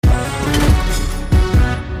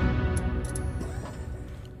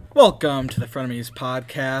Welcome to the Frenemies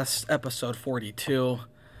Podcast, episode 42.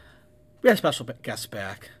 We have a special guest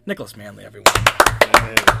back, Nicholas Manley, everyone.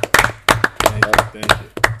 Hey. Thank you.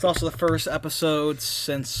 It's also the first episode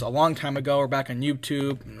since a long time ago. We're back on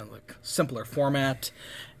YouTube in a simpler format.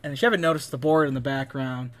 And if you haven't noticed the board in the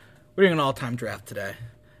background, we're doing an all-time draft today.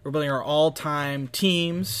 We're building our all-time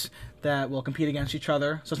teams that will compete against each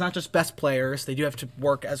other. So it's not just best players. They do have to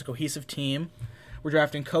work as a cohesive team. We're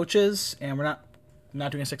drafting coaches, and we're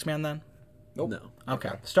not doing a six-man then? Nope. No.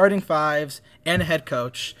 Okay. Starting fives and a head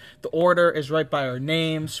coach. The order is right by our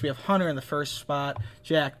names. We have Hunter in the first spot,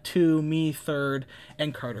 Jack 2, me 3rd,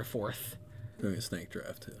 and Carter 4th. Doing a snake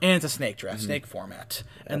draft, too. And it's a snake draft, snake format.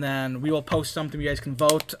 Yep. And then we will post something. You guys can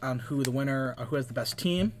vote on who the winner, or who has the best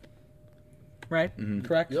team. Right? Mm-hmm.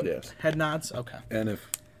 Correct? Yep. Yes. Head nods? Okay. And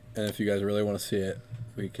if you guys really want to see it,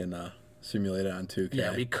 we can simulate it on 2K.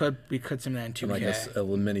 Yeah, we could simulate on 2K. And like a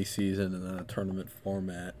mini season and then a tournament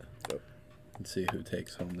format. Yep. And see who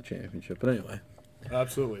takes home the championship. But anyway.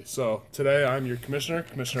 Absolutely. So today I'm your commissioner,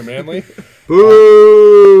 Commissioner Manley.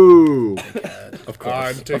 Boo! Of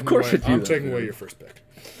course. I'm taking away your first pick.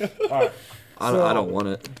 All right. I don't want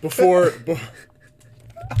it.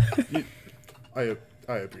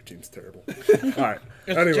 I hope your team's terrible. All right.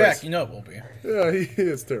 Anyways, Jack, you know it will be. Yeah, he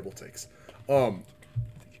has terrible takes.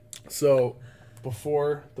 So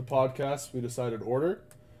before the podcast, we decided order.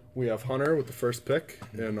 We have Hunter with the first pick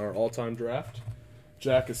in our all-time draft.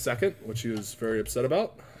 Jack is second, which he was very upset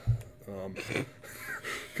about.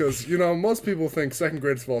 Because, most people think second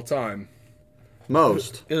greatest of all time.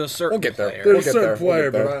 Most. It's a certain We'll get there. player. There's We'll a get certain there.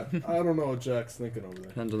 player, We'll get but I don't know what Jack's thinking over there.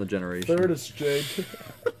 Depends on the generation. Third is Jake.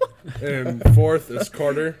 And fourth is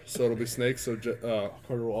Carter, so it'll be Snake. So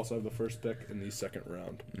Carter will also have the first pick in the second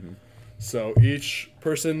round. Mm-hmm. So each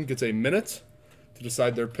person gets a minute to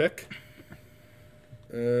decide their pick.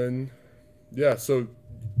 And, yeah, so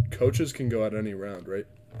coaches can go at any round, right?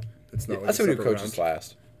 It's not like Let's a do separate coaches round.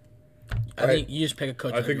 last. I think you just pick a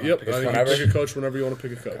coach. I think, whenever you want to pick a you coach. can pick a coach whenever you want to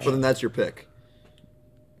pick a coach. But then that's your pick.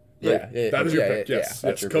 Yeah, That is your pick, yes.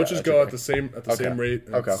 that's your Coaches pick. go at the same rate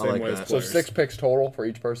and Okay. the same I like way as that. So players. 6 picks total for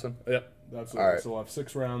each person. Yep, that's All right. So we'll have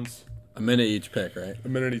 6 rounds, A minute each pick, right? a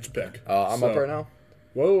minute each pick. I'm up right now.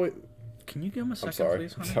 Wait. Can you give him a second, I'm sorry.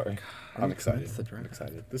 please, I'm Hunter? sorry. I'm excited. It's the draft. I'm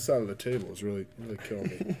excited. This side of the table is really killing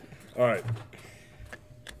me. All right.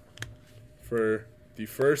 For the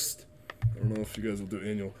first, I don't know if you guys will do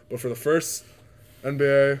annual, but for the first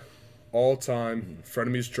NBA all-time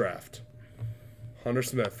Frenemies draft, Hunter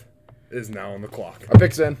Smith is now on the clock. Our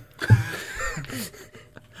pick's in.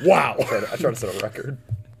 Wow. I try to set a record.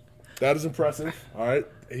 That is impressive. All right.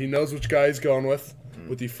 He knows which guy he's going with.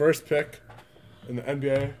 With the first pick in the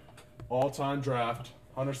NBA all-time draft,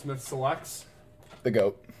 Hunter Smith selects. The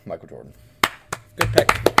GOAT, Michael Jordan. Good pick.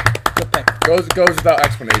 Good pick. Goes without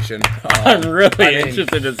explanation. I'm really I mean-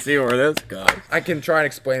 interested to see where this goes. I can try and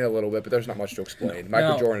explain it a little bit, but there's not much to explain. Michael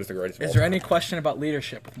Now, Jordan is the greatest of Is all there time. any question about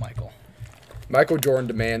leadership with Michael? Michael Jordan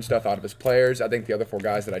demands stuff out of his players. I think the other 4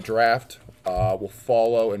 guys that I draft will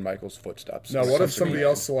follow in Michael's footsteps. Now, what if somebody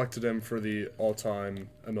else selected him for the all-time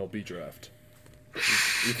MLB draft?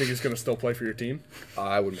 You think he's going to still play for your team?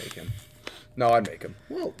 I would make him. No, I'd make him.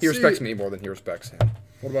 Well, He respects me more than he respects him.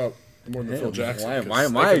 What about more than Phil Jackson? Why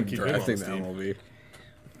am 'Cause they I couldn't keep him on drafting this the team. MLB?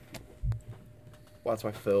 Well, that's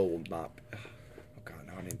why Phil will not. Oh God,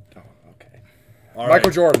 no! I need. Oh, okay. All Michael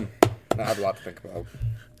right. Jordan. I have a lot to think about.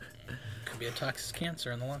 Could be a toxic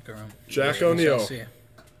cancer in the locker room. Jack We shall O'Neal see.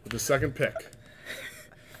 with the second pick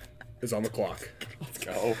is on the clock. Let's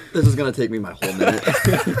go. This is going to take me my whole minute.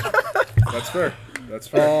 That's fair. That's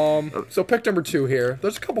fair. So pick number 2 here.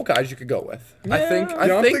 There's a couple guys you could go with. I think.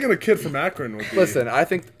 I'm thinking a kid from Akron would be. Listen, I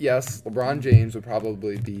think yes, LeBron James would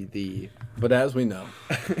probably be the But as we know,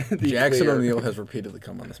 Jackson clear- O'Neal has repeatedly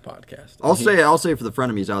come on this podcast. I'll say for the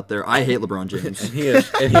frenemies out there, I hate LeBron James. He has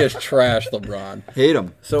trashed LeBron. Hate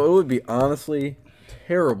him. So it would be honestly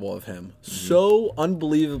terrible of him. So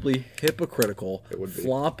unbelievably hypocritical. It would be.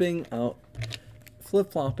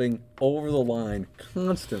 Flip-flopping over the line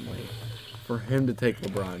constantly for him to take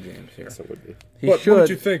LeBron James here. Yes, it would be. He But should.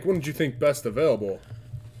 wouldn't you think best available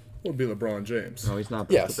would be LeBron James? No, he's not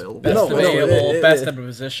best Yes. available. Best No, no, available, best in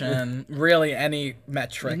position. Really, any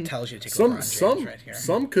metric tells you to take LeBron James right here.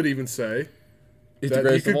 Some could even say He's the that he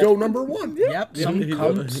greatest could of go all- number 1. Yep, Yeah, some he's could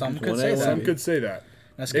one say A, that. Some could say that.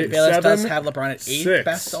 Now, Skip 8, Bayless does 7, have LeBron at 8 6,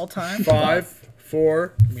 best all time. 5,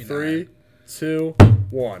 4, mean, 3, 2,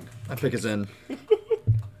 1. My pick is in.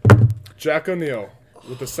 Jack O'Neal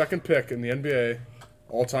with the second pick in the NBA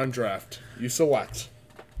all-time draft. You select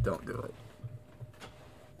Don't do it.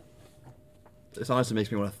 This honestly makes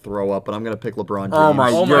me want to throw up, but I'm gonna pick LeBron James. Oh my,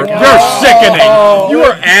 Oh you're, my you're God. sickening. You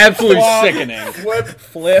are absolutely sickening.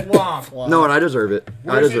 Flip. No, and I deserve it.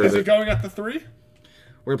 I Is deserve it it. going at the 3?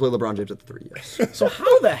 We're gonna play LeBron James at the 3. Yes. So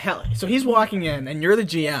how the hell? So he's walking in, and you're the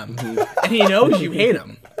GM, and he knows you hate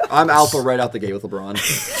him. I'm alpha right out the gate with LeBron.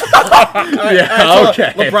 Yeah,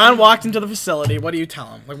 okay. LeBron walked into the facility. What do you tell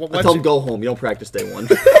him? Like, I what's tell him your- go home. You don't practice day 1.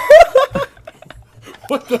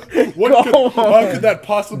 What how could that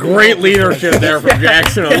possibly Great leadership there from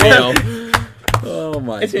Jackson O'Neal. Oh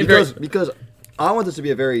my. It's- God. because I want this to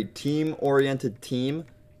be a very team-oriented team,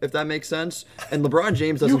 if that makes sense. And LeBron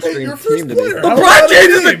James doesn't scream your first team to me. player. LeBron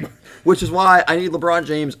James is the Which is why I need LeBron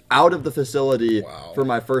James out of the facility for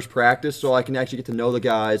my first practice, so I can actually get to know the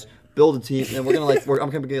guys, build a team, and we're gonna I'm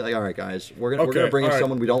gonna be like, all right, guys, we're gonna bring in all right.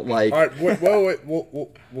 someone we don't like. All right, wait.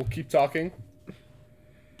 We'll keep talking.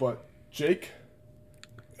 But Jake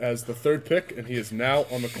as the 3rd pick, and he is now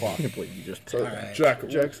on the clock. You just So,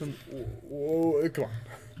 Jackson, come on.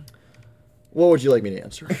 What would you like me to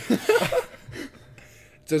answer?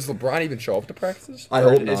 Does LeBron even show up to practices? I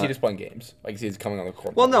Or hope Is not. he just playing games? Like, is he coming on the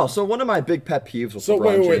court? Well, no. So one of my big pet peeves with So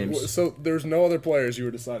LeBron wait. James. So there's no other players you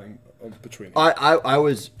were deciding between. I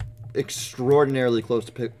was extraordinarily close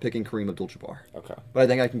to picking Kareem Abdul-Jabbar. Okay. But I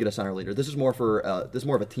think I can get a center leader. This is more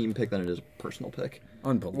of a team pick than it is a personal pick.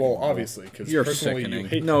 unbelievable. Well, obviously, because You're personally sickening. you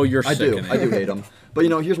hate. No, you're I do sickening. hate him. But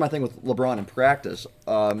here's my thing with LeBron in practice.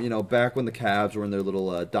 Back when the Cavs were in their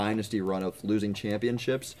little dynasty run of losing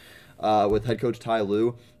championships with head coach Ty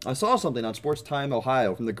Lue, I saw something on Sports Time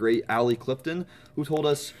Ohio from the great Allie Clifton, who told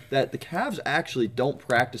us that the Cavs actually don't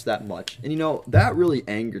practice that much. And that really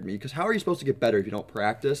angered me, because how are you supposed to get better if you don't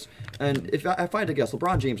practice? And if I had to guess,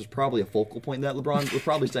 LeBron James was probably a focal point in that. LeBron was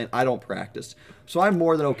probably saying, I don't practice. So I'm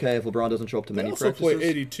more than okay if LeBron doesn't show up to They many also practices. play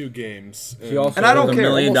 82 games. He also And I don't has care. $1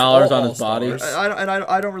 million Almost on all his body. All-Stars.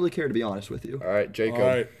 I don't really care, to be honest with you. All right, Jacob. All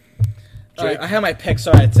right. All right, I have my pick.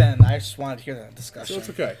 Sorry, it's in. I just wanted to hear that discussion. So it's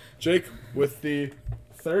okay. Jake, with the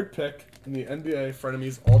 3rd pick in the NBA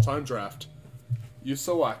Frenemies all-time draft, you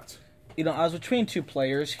select. I was between 2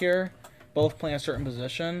 players here, both playing a certain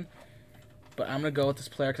position, but I'm going to go with this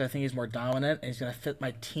player because I think he's more dominant, and he's going to fit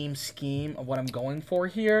my team scheme of what I'm going for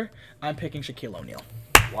here. I'm picking Shaquille O'Neal.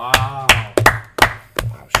 Wow.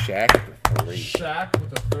 Wow, Shaq at the 3. Shaq with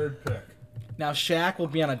the 3rd pick. Now, Shaq will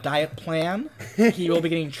be on a diet plan. He will be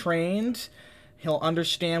getting trained. He'll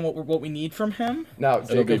understand what we need from him. Now,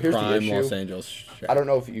 It'll be Jacob, here's the prime issue. Los Angeles. I don't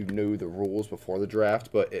know if you knew the rules before the draft,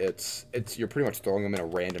 but it's you're pretty much throwing them in a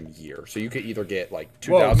random year. So you could either get like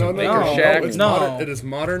Well, 2000 Lakers Shaq, it's No. modern. It is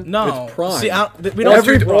modern. No, It's prime. See, we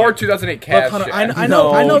don't. or 2008 Cavs Look, Hunter, Shaq. I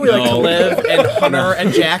know we like to No. live in Hunter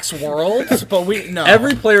and Jack's worlds, but we no.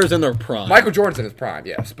 Every player's in their prime. Michael Jordan's in his prime,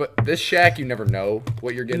 yes, but this Shaq, you never know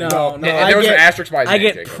what you're getting. no, And there was an asterisk by his I name,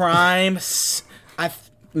 get Jacob. prime.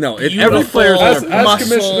 No, every Beautiful. player's in their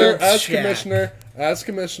prime. As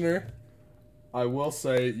commissioner, I will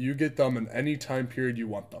say you get them in any time period you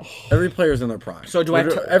want them. Every player's in their prime. So do I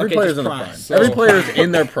Every, t- every okay, player's just in their prime. prime. So- Every player's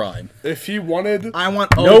in their prime. If he wanted, I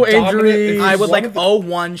want No dominant- injuries. I would like wanted the-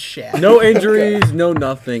 01 Shaq. No injuries, no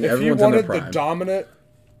nothing. if he Everyone's in their wanted the prime. dominant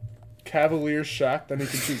Cavaliers Shaq, then he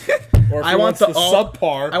can choose. Or if I he want wants the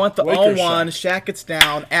subpar. I want the Lakers 01. Shaq. Shaq gets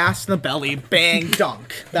down, ass in the belly, bang,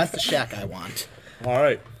 dunk. That's the Shaq I want. All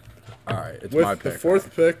right. All right, it's With my the pick.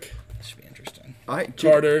 4th pick, This should be interesting. Jake,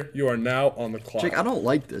 Carter, you are now on the clock. Jake, I don't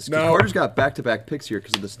like this. 'Cause No. Carter's got back-to-back picks here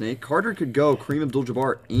because of the snake. Carter could go Kareem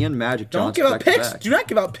Abdul-Jabbar and Magic Don't Johnson give out picks. back-to-back. Do not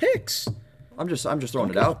give out picks. I'm just throwing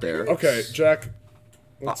it out there. Okay, Jack.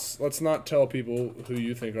 Let's not tell people who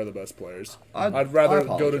you think are the best players. I I'd rather go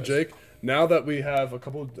to apologize. Jake. Now that we have a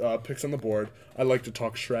couple picks on the board, I'd like to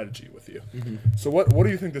talk strategy with you. Mm-hmm. So what do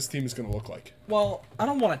you think this team is going to look like? Well, I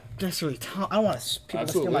don't want to necessarily tell. I don't want people to steal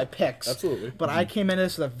Absolutely. my picks. Absolutely. But I came into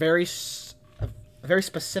this with a very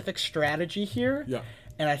specific strategy here. Yeah.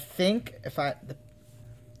 And I think if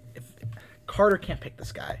Carter can't pick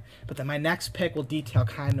this guy, but then my next pick will detail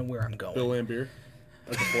kind of where I'm going. Bill Lambier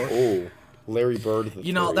at the 4. Oh, Larry Bird. At the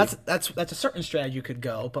You know, 3. that's a certain strategy you could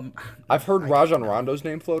go, but I've heard Rajon Rondo's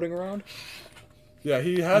name floating around. Yeah,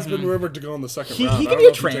 he has been rumored to go in the second he round. could I don't be know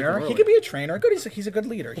a if you take him trainer. He early. could be a trainer. Good, he's a good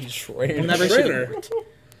leader. He's Trainer. we'll never see Trainer. it.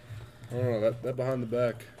 I don't know, that behind the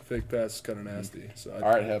back fake pass is kind of nasty. So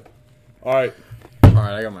All right, Hip. All right. All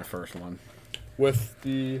right, I got my first one. With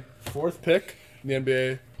the 4th pick in the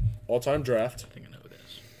NBA all-time draft, I think I know who it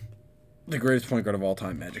is. The greatest point guard of all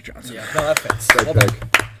time, Magic Johnson. Yeah, no, that fits. Great Well done.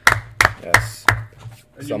 pick. Yes.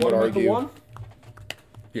 and Some you would won with the argue. 1?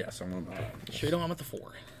 Yes, I'm on Sure, you don't want him at the 4.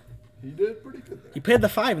 He did pretty good there. He played the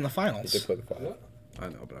 5 in the He finals. did play the 5. I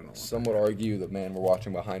know, but I don't want Some would argue the man we're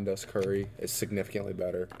watching behind us, Curry, is significantly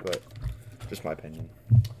better, but Just my opinion.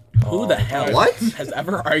 Who the hell What? has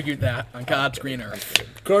ever argued that on God's green earth?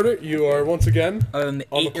 Carter, you are once again Other than the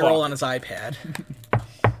on the 8-year-old clock. on his iPad.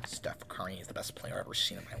 Steph Curry is the best player I've ever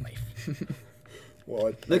seen in my life.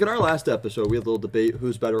 Well, Like in our last episode, we had a little debate: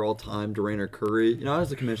 who's better all time, Durant or Curry? You know, as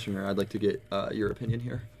the commissioner, I'd like to get your opinion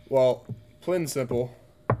here. well, plain and simple.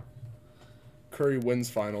 Curry wins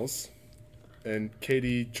finals, and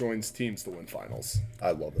KD joins teams to win finals,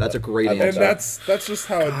 I love it. That's a great I love answer. and that. that's just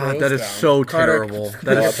how it boils that is down. so Carter, terrible. That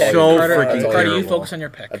Carter, is Carter, so Carter, freaking that's all Carter, terrible. you focus on your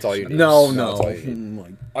pick. That's all you need. No, That's no. all you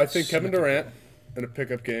need. Oh I think Kevin Durant in a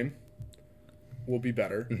pickup game will be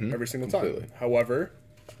better every single time. Completely. However,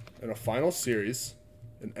 in a final series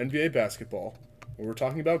in NBA basketball, when we're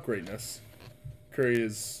talking about greatness, Curry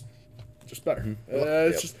is just better.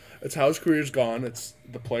 It's how his career's gone. It's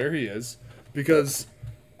the player he is. Because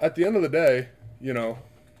at the end of the day, you know,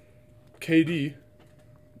 KD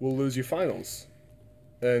will lose you finals.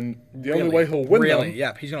 And the only way he'll win Really? them...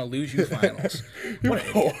 Yep, he's going to lose you finals. He What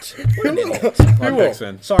an will. idiot. What an idiot. My will. pick's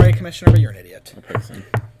in. Sorry, Commissioner, but you're an idiot. My pick's in.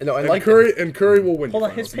 No, and And like Curry will win Hold you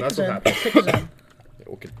on, his finals. pick And is that's what in. happens. His pick is in.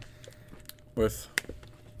 Okay. With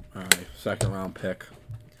my second round pick,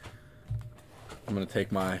 I'm going to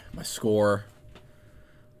take my score.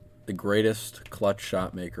 The greatest clutch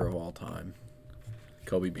shot maker of all time,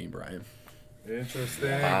 Kobe Bean Bryant.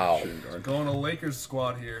 Interesting. Wow. Going to Lakers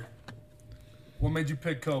squad here. What made you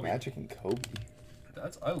pick Kobe? Magic and Kobe.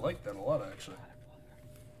 I like that a lot, actually.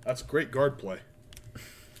 That's great guard play.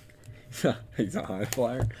 He's a high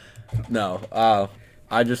flyer. No, I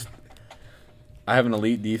have an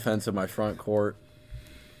elite defense in my front court.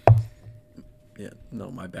 Yeah, no,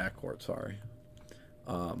 my back court. Sorry.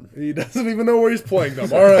 He doesn't even know where he's playing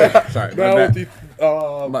them. All right. Sorry, Now my with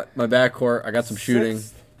the My back court. I got some shooting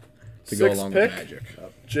to go sixth along pick. with Magic.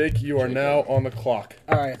 Jake, you are now on the clock.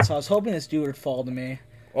 All right, so I was hoping this dude would fall to me.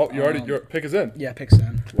 Oh, you already your pick is in. Yeah, picks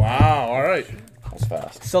in. Wow. All right. That was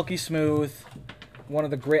fast. Silky smooth. One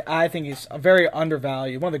of the great. I think he's a very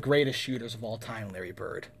undervalued. One of the greatest shooters of all time, Larry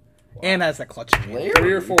Bird, and has that clutch. Gene.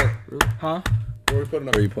 3 or 4. Huh? Where are we putting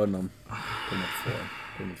Where are him? you putting them? Putting them at 4.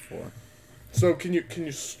 Putting them at 4. So can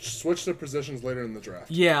you switch the positions later in the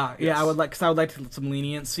draft? Yeah, Yes. I would like because I would like to some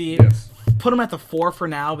leniency. Yes. Put him at the 4 for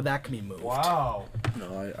now, but that can be moved. Wow.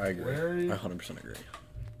 No, I agree. Larry- I 100% agree.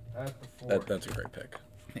 At the 4. That's a great pick.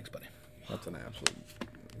 Thanks, buddy. That's an absolute.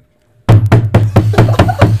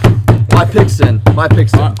 My pick's in. My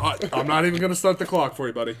pick's in. I'm not even gonna start the clock for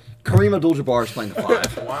you, buddy. Kareem Abdul-Jabbar is playing the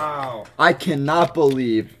 5. Wow. I cannot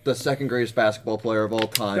believe the second greatest basketball player of all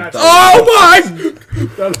time. That's- Oh my!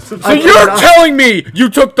 That is So I you're cannot- telling me you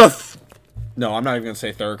took the? No, I'm not even gonna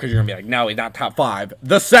say third because you're gonna be like, no, he's not top 5.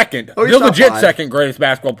 The second, Oh, he's the top legit 5. second greatest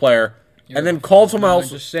basketball player, and then called someone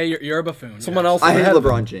else. Just say you're a buffoon. Someone yes. else. I hate ahead.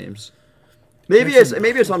 LeBron James. Maybe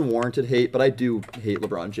it's unwarranted hate, but I do hate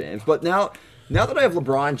LeBron James. But now that I have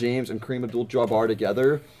LeBron James and Kareem Abdul-Jabbar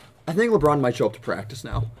together, I think LeBron might show up to practice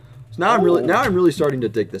now. So now I'm really starting to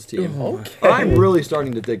dig this team. Okay. I'm really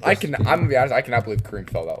starting to dig this I'm team. gonna be honest. I cannot believe Kareem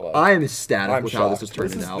fell that low. I am ecstatic I'm with how this shocked.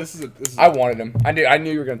 is turning out. This is I wanted him. I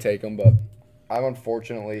knew you were gonna take him, but I'm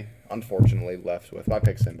unfortunately left with my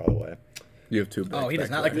picks in. By the way, You have 2. Oh, he does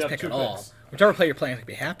back not like there. this have pick 2 at all. picks. Whichever player you're playing, I'd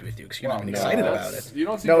be happy with you because you're not even excited about it. You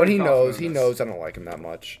don't seem no, and very he knows. confident He in this. knows I don't like him that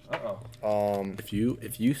much. Uh-oh.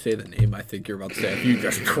 If you say the name, I think you're about to say. If you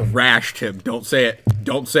just trashed him, don't say it.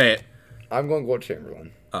 Don't say it. I'm going Wilt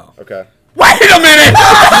Chamberlain. Oh. Okay. Wait a minute!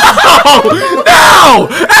 No!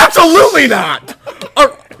 Absolutely not!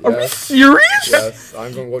 Are we Yes. serious? Yes,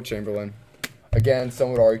 I'm going Wilt Chamberlain. Again,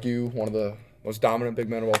 some would argue one of the most dominant big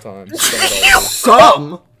men of all time. Some would argue.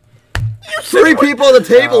 Some. 3 people at the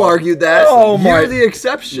table argued that. Oh my- You're the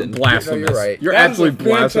exception. Blasphemous. No, you're right. You're That is a absolutely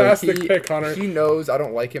blasphemous. fantastic pick, Hunter. He knows I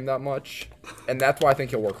don't like him that much, and that's why I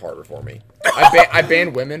think he'll work harder for me. I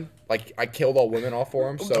banned women. Like, I killed all women off for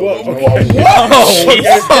him, so Whoa, there's no okay. all women.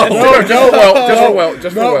 Just for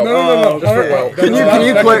Wilt. No. Just for Wilt.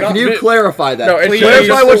 Can you clarify that? No, it's clarify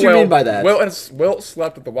just what for you Wilt. mean by that. Wilt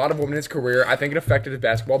slept with a lot of women in his career. I think it affected his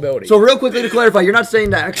basketball ability. So real quickly to clarify, you're not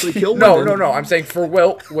saying to actually kill women. No. I'm saying for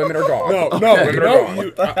Wilt, women are gone. Women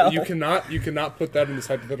are gone. You cannot put that in this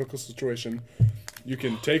hypothetical situation. You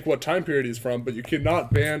can take what time period he's from, but you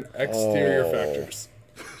cannot ban exterior factors.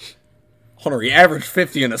 Hunter, he averaged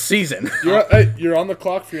 50 in a season. You're on the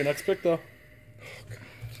clock for your next pick, though.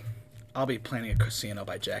 I'll be planning a casino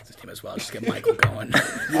by Jackson's team as well. Just get Michael going.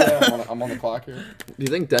 I'm on the clock here. Do you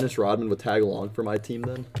think Dennis Rodman would tag along for my team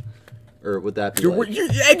then? Or would that be You're like...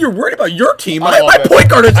 you're worried about your team. I My love this. point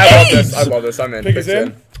guard is I A's. love this. I'm in. Pick is Picks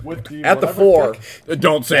in. With the At the whatever 4. pick.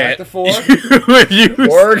 Don't say At it. the 4. You-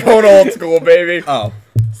 We're going old school, baby. Oh.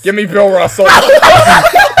 Give me Bill Russell.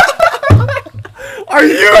 Are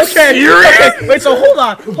you serious? Okay, wait, so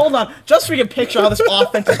hold on. Just so we can picture how this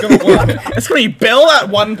offense is going to work. It's going to be Bill at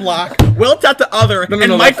one block, Wilt at the other,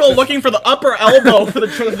 and Michael looking for the upper elbow for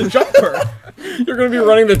the jumper. You're going to be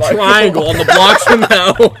running the triangle on the blocks from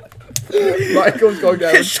now. Michael's going to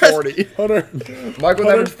average 40. Hunter. Michael's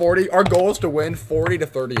average 40. Our goal is to win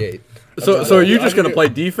 40-38. So are you just going to play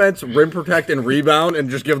defense, rim protect, and rebound, and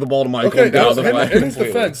just give the ball to Michael Okay, and get out of the in way? his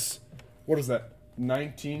defense, what is that?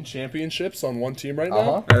 19 championships on one team right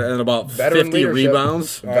now? And about Veteran 50 leadership.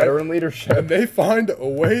 rebounds. Veteran leadership. And they find a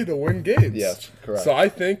way to win games. Yes, correct. So I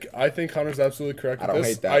think Hunter's absolutely correct. I with don't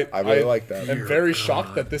this. hate that. I really like that. I'm very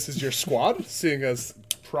shocked that this is your squad, seeing as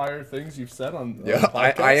prior things you've said on Yeah,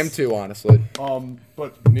 podcasts. I am too, honestly.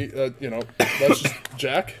 But let's just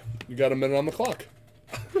Jack. You got a minute on the clock.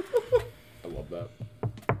 I love that.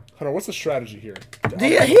 Hunter, what's the strategy here?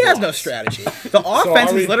 He has no strategy. The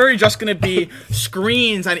offense are we- is literally just going to be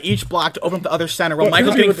screens on each block to open up the other center while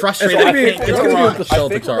Michael's getting It's frustrated. going to I be think it's gonna be what the I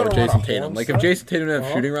think Celtics we're are with gonna run Jason a Tatum. horn Like, if set. Jason Tatum didn't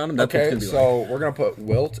have shooting around him, that's Okay, what it's going to be like. so we're going to put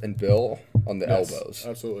Wilt and Bill on the Yes, elbows.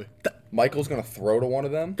 Absolutely. Michael's going to throw to one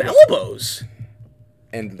of them, the elbows.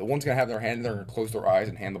 and the one's going to have their hand, they're going to close their eyes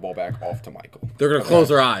and hand the ball back off to Michael. They're going to close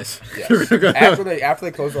their eyes. Yes. after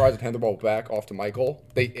they close their eyes and hand the ball back off to Michael,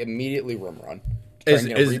 they immediately rim run. Try and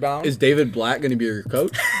get a rebound. Is David Blatt going to be your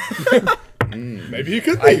coach? Maybe he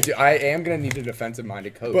could be. I am going to need a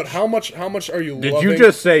defensive-minded coach. But how much are you Did loving? you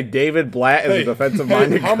just say David Blatt is a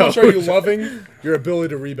defensive-minded How much are you loving your ability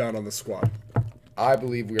to rebound on the squad? I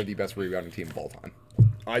believe we are the best rebounding team of all time.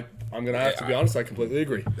 I'm gonna have to be honest. I completely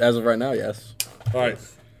agree. As of right now, yes. All right,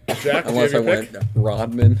 Jack. Do you Unless have I your went pick?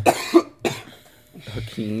 Rodman,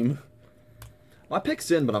 Hakeem. My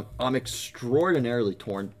pick's in, but I'm extraordinarily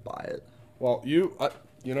torn by it. Well, you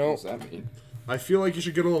know, What does that mean? I feel like you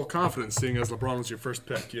should get a little confidence, seeing as LeBron was your first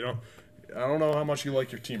pick. You know, I don't know how much you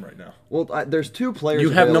like your team right now. Well, there's two players. You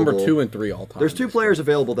have number available. 2 and 3 all time. There's two players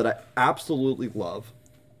available that I absolutely love.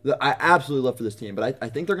 That I absolutely love for this team, but I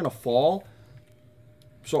think they're gonna fall.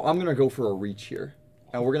 So I'm gonna go for a reach here,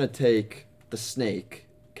 and we're gonna take the Snake,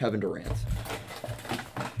 Kevin Durant.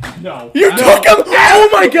 No. You took him! Oh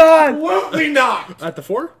my god! Absolutely not. At the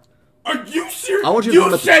 4? Are you serious? I want you to put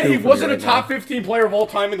him at the said 2 he for me wasn't right a top now. 15 player of all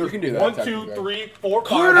time, and there's can do that, 1, technically. 2, 3, 4, 5,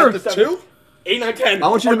 Carter, 6, 2? 8, 9, 10. I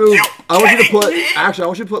want you to Are move. I want you to kidding put. me? Actually, I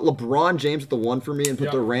want you to put LeBron James at the 1 for me, and put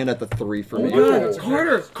Yeah. Durant at the 3 for me. That's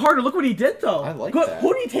okay. Carter, look what he did though. I like Who- that.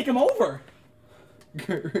 Who did he take him over?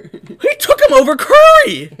 He took him over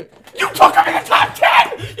Curry. You took him in the top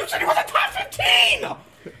 10. You said he was a top 15.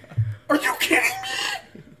 Are you kidding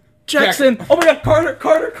me? Jackson. Oh my God,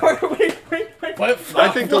 Carter. Wait. I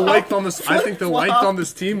think the length on this. I think the length on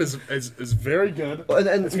this team is very good.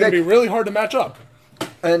 And It's gonna be Nick, really hard to match up.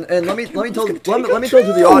 And let me tell to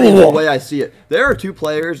the audience the way I see it. There are two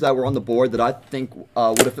players that were on the board that I think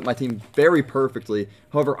would have fit my team very perfectly.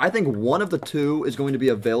 However, I think one of the two is going to be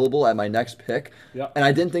available at my next pick. Yep. And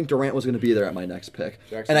I didn't think Durant was going to be there at my next pick.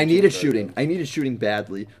 Jackson And I needed James very shooting. I needed shooting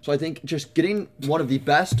badly. So I think just getting one of the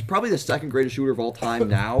best, probably the second greatest shooter of all time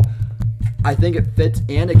now, I think it fits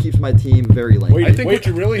and it keeps my team very lengthy. I think what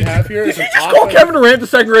you really have here is an Call offense. Kevin Durant the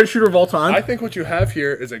second greatest shooter of all time. I think what you have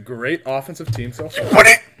here is a great offensive team so far.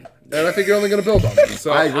 And I think you're only going to build on it.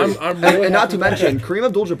 So I agree. I'm really and not happy to with that. mention, Kareem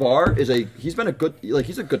Abdul-Jabbar he's been a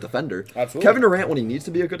good defender. Absolutely. Kevin Durant, when he needs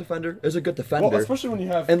to be a good defender, is a good defender. Well, especially when you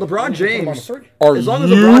have And LeBron when you put him on a James- three. Are as long as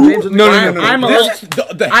you? LeBron James is no, the no, guy- no, no. I'm a This little-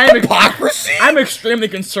 is the I am hypocrisy. I'm extremely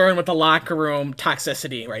concerned with the locker room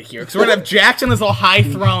toxicity right here. Because we're gonna have Jackson this little high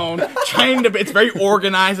throne, trying to. It's very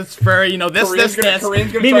organized. It's very this. Kareem's gonna try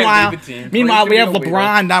and Meanwhile, lead the team. meanwhile, Kareem's we gonna have be the leader.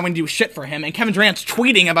 LeBron not going to do shit for him, and Kevin Durant's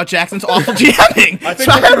tweeting about Jackson's awful GMing. I think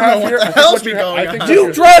So I what you don't know have what here. the I think hell's what be you have. going I think on. what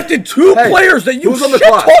You drafted two Hey, players that you who's on the shit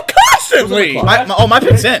clock? talk constantly. clock? My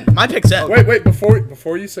pick's in. My pick's in. Wait,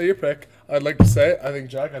 before you say your pick, I'd like to say I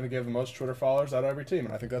think you have the most Twitter followers out of every team,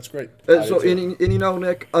 and I think that's great.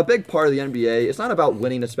 Nick, a big part of the NBA, it's not about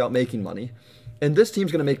winning, it's about making money. And this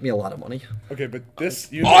team's going to make me a lot of money. Okay, but this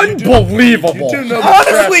Unbelievable. You do know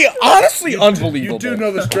this Honestly, draft, unbelievable. You do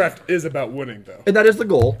know this draft is about winning, though. And that is the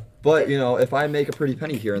goal. But, if I make a pretty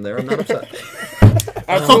penny here and there, I'm not upset.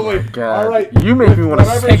 Absolutely. All right. You make me want to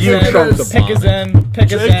Whatever stick pick you it chunks is. of Pick is in.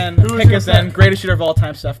 Pick is Jake, in. who is Pick your is in. pick? Greatest shooter of all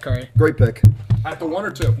time, Steph Curry. Great pick. At the 1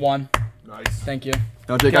 or 2. 1. Nice. Thank you.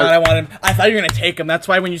 No, Jake, God, I wanted. I thought you were gonna take him. That's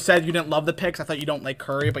why when you said you didn't love the picks, I thought you don't like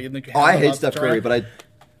Curry, but you think you have I to hate love Steph Curry, but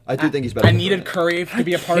I do think he's better. I than needed Durant. Curry to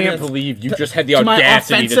be a part Can't of it. believe you just had the to my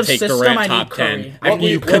audacity to offensive take system, Durant I need top 10. Curry. And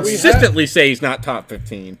you What we have- consistently say he's not top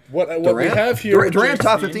 15. What we Durant? have here? Durant's Jake's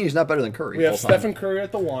top team, 15. He's not better than Curry. We have all time. Stephen Curry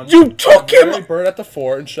at the 1. You took him! Larry Bird at the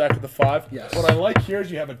 4 and Shaq at the 5. Yes. What I like here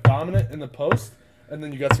is you have a dominant in the post, and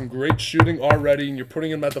then you got some great shooting already, and you're putting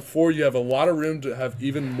him at the 4. You have a lot of room to have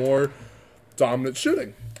even more dominant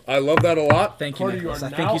shooting. I love that a lot. Thank you, Carter, Nicholas. are I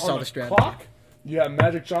think now you saw on the strategy. clock. You have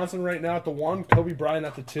Magic Johnson right now at the 1, Kobe Bryant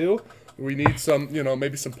at the 2. We need some,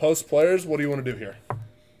 maybe some post players. What do you want to do here?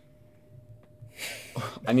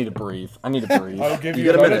 I need to breathe. I will give you,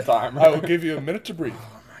 get a minute. I will give you a minute to breathe.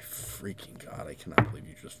 Oh my freaking god! I cannot believe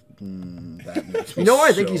you just. That makes me You know why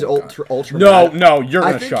I think so he's god. ultra No, mad? no, you're I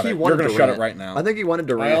gonna think shut he it. You're wanted gonna shut Durant. it right now. I think he wanted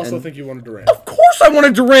Durant. I also and- think you wanted Durant. Of course, I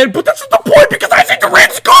wanted Durant, but that's not the point because I think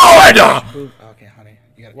Durant's good. Okay, honey.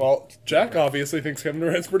 You gotta Well, Jack obviously thinks Kevin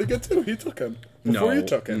Durant's pretty good too. He took him before you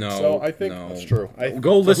took him. No, So I think no. That's true.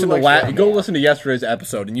 Go listen to likes Durant go more? listen to yesterday's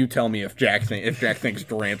episode, and you tell me if Jack thinks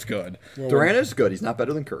Durant's good. Durant is good. He's not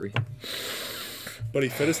better than Curry. But he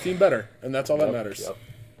fit his team better, and that's all that matters. Yep.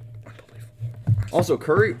 Also,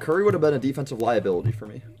 Curry would have been a defensive liability for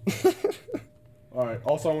me. All right.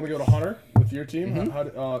 Also, I want to go to Hunter with your team.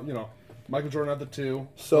 How Michael Jordan at the 2.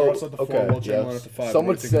 So Russ at the 4. Will Chamberlain at the 5. Some What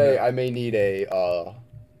would do you think say of I may need a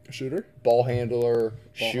that? Shooter. ball handler,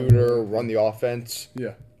 shooter, run the offense.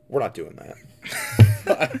 Yeah. We're not doing that.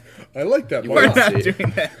 I like that. You Why We're will not? not see.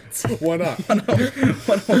 doing that. Why not?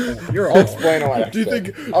 I'll explain on my next Do you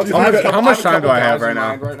pick. think? I'll do you tell think you that- How much time do I have guys right in now?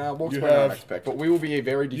 mind Right now, we'll You explain on have- our next pick, but we will be a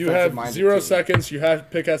very You have defensive-minded 0 team. seconds.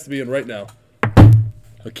 Pick has to be in right now.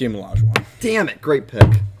 Hakeem Olajuwon. Damn it! Great pick.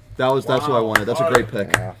 That's what I wanted. That's a great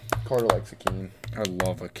pick. Yeah, Carter likes Hakeem. I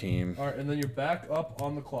love Hakeem. All right, and then you're back up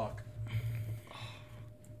on the clock.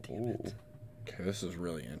 Ooh. Okay, this is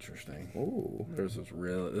really interesting. Ooh. This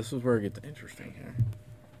is where it gets interesting here.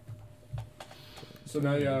 So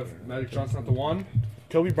now you have Magic Johnson at the 1,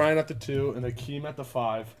 Kobe Bryant at the 2, and Hakeem at the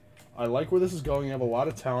 5. I like where this is going. You have a lot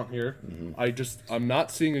of talent here. I'm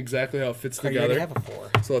not seeing exactly how it fits You already together. have a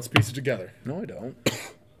 4. So let's piece it together. No, I don't.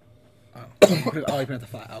 Oh, you put it at the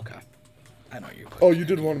 5. Okay. I know you. Oh, you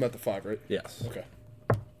did want him at the 5, right? Yes. Okay.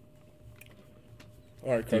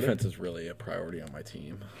 All right, Carter. Defense is really a priority on my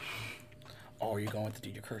team. Oh, are you going with the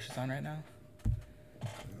dude your curse is on right now? Or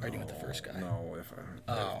are you going with the first guy? No,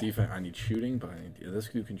 if defense, I need shooting, but this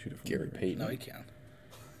dude can shoot it from Gary mid-range. Payton. No, he can't.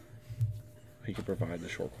 He can provide the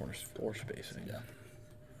short corner floor spacing. Yeah.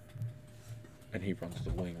 And he runs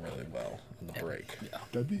the wing really well on the break. Yeah.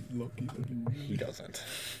 That'd be lucky. He doesn't.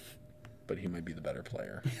 But he might be the better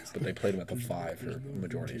player. But they played him at the 5 for the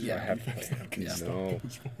majority, so I have to play him. Yeah. No,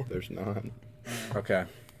 there's none. Okay.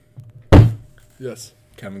 Yes.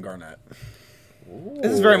 Kevin Garnett.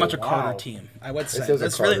 This is very much a wow. Carter team. I would say. is a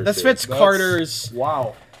This Carter this team. fits That's- Carter's.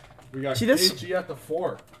 Wow. We got See this? KG at the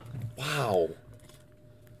 4. Wow.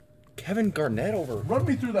 Kevin Garnett over. Run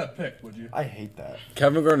me through that pick, would you? I hate that.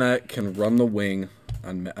 Kevin Garnett can run the wing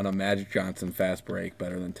on a Magic Johnson fast break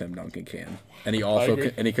better than Tim Duncan can. And he also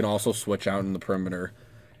agree. he can also switch out in the perimeter,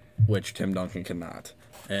 which Tim Duncan cannot.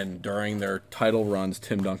 And during their title runs,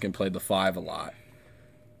 Tim Duncan played the 5 a lot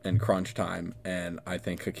in crunch time, and I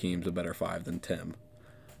think Hakeem's a better 5 than Tim.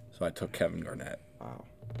 So I took Kevin Garnett. Wow.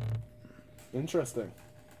 Interesting.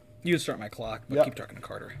 You can start my clock, but Yep. keep talking to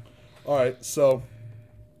Carter. All right, so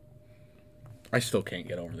I still can't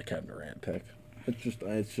get over the Kevin Durant pick.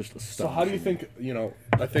 It's just a so how do you think?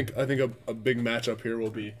 I think a big matchup here will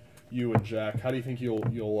be you and Jack. How do you think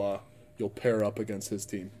you'll pair up against his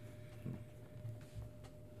team?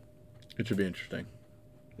 It should be interesting.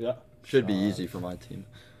 Yeah. Should be easy for my team.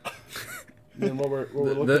 And what we're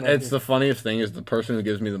looking at It's here- the funniest thing is the person who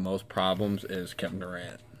gives me the most problems is Kevin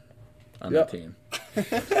Durant on Yep. the team.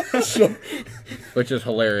 So- Which is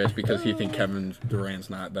hilarious because he thinks Kevin Durant's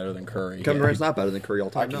not better than Curry. Kevin Durant's not better than Curry all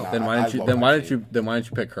time. No. cannot. Then why I didn't you? love Then that why didn't team. you? Then why didn't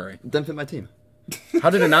you pick Curry? Didn't fit my team. How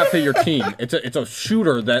did it not fit your team? It's a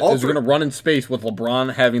shooter that All is three- going to run in space with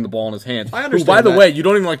LeBron having the ball in his hands. I Who, understand by the that. way, you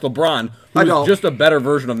don't even like LeBron, I who's don't. just a better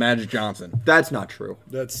version of Magic Johnson. That's not true.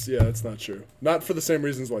 that's not true. Not for the same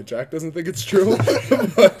reasons why Jack doesn't think it's true.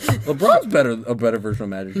 LeBron's a better version of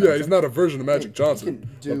Magic Johnson. Yeah, he's not a version of Magic Johnson.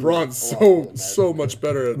 do LeBron's a lot more than so much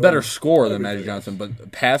better at better scorer than everything. Magic Johnson,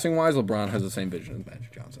 but passing wise, LeBron has the same vision as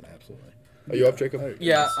Magic Johnson. Absolutely. Are you up, Jacob?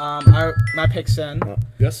 Yeah. My pick's in.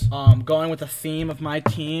 Yes. Going with the theme of my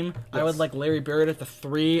team, I would like Larry Bird at the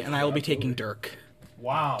 3, and I will be taking Dirk.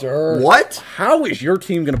 Wow. What? How is your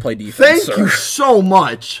team going to play defense, Thank you so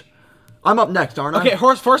much. I'm up next, aren't I? Okay,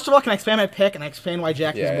 first of all, can I explain my pick and I explain why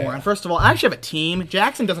Jackson's Yeah, more? yeah. And first of all, I actually have a team.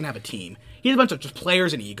 Jackson doesn't have a team. He's a bunch of just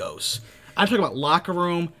players and egos. I'm talking about locker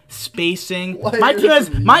room, spacing.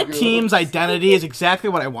 My team's identity is exactly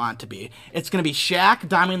what I want it to be. It's going to be Shaq,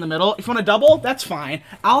 Diamond in the middle. If you want to double, that's fine.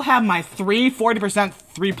 I'll have my 40%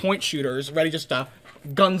 three-point shooters ready just to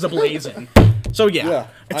guns a-blazing. So yeah, Yeah,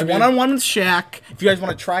 it's I mean- one-on-one with Shaq. If you guys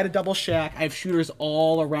want to try to double Shaq, I have shooters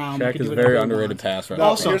all around. You Shaq can is do a very whatever you underrated want. pass right No, now.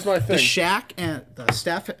 Also, here's my the thing. Shaq and the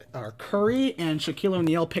Steph or Curry and Shaquille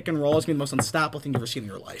O'Neal pick and roll is gonna be the most unstoppable thing you've ever seen in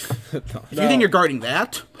your life. If you No. think you're guarding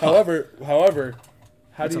that, However,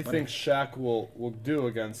 how do you up, buddy? think Shaq will do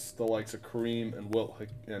against the likes of Kareem and Wilt?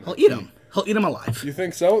 And he'll eat them. He'll eat them alive. You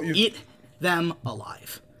think so? Eat them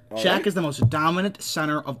alive. Shaq right. is the most dominant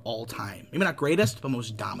center of all time. Maybe not greatest, but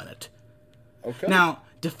most dominant. Okay. Now,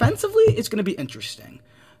 defensively, it's going to be interesting.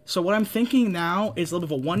 So what I'm thinking now is a little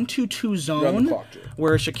bit of a 1-2-2 Run the zone clock, Jay.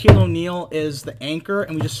 where Shaquille O'Neal is the anchor,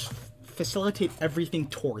 and we just facilitate everything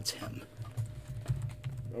towards him.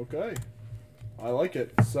 Okay. I like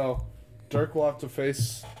it. So, Dirk will have to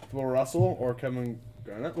face Bill Russell or Kevin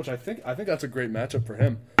Garnett, which I think that's a great matchup for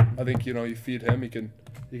him. I think you feed him, he can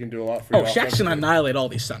do a lot for you. Oh, Shaq's going to offensively. annihilate all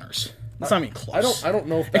these centers. It's not even close. I don't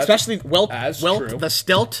know if that's Especially Wilt, as true. the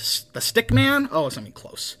stick man. Oh, it's not even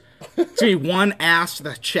close. It's going to be one ass to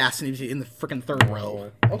the chest, and he's in the freaking third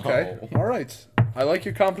row. Okay. All right. I like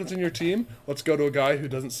your confidence in your team. Let's go to a guy who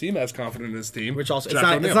doesn't seem as confident in his team. Which also, Jack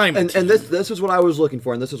O'Neal. it's not even. And this is what I was looking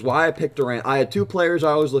for, and this is why I picked Durant. I had two players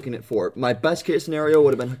I was looking at for. My best case scenario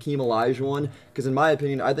would have been Hakeem Olajuwon, because in my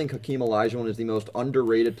opinion, I think Hakeem Olajuwon is the most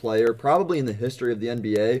underrated player probably in the history of the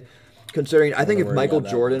NBA. Considering, I think if worry Michael about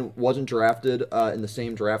that. Jordan wasn't drafted in the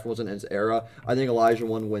same draft, wasn't in his era, I think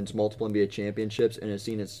Olajuwon wins multiple NBA championships and is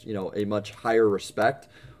seen as a much higher respect.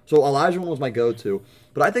 So Olajuwon was my go-to,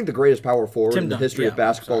 but I think the greatest power forward Tim in the Duncan, history of yeah,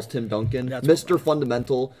 basketball is sorry. Tim Duncan, That's Mr. what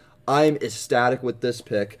Fundamental. I'm ecstatic with this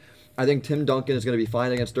pick. I think Tim Duncan is going to be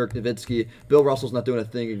fine against Dirk Nowitzki. Bill Russell's not doing a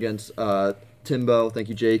thing against Timbo. Thank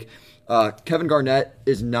you, Jake. Kevin Garnett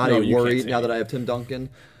is not No, a you can't worry say now that. that I have Tim Duncan.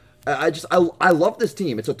 I love this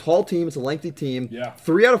team. It's a tall team. It's a lengthy team. Yeah.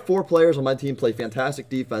 3 out of 4 players on my team play fantastic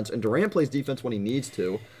defense, and Durant plays defense when he needs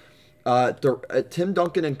to. Tim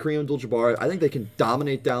Duncan and Kareem Abdul-Jabbar, I think they can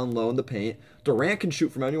dominate down low in the paint. Durant can shoot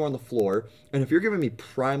from anywhere on the floor. And if you're giving me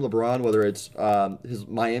prime LeBron, whether it's his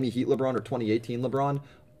Miami Heat LeBron or 2018 LeBron,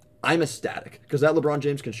 I'm ecstatic. Because that LeBron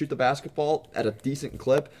James can shoot the basketball at a decent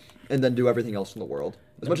clip and then do everything else in the world.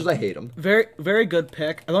 As much as I hate him. Very, very good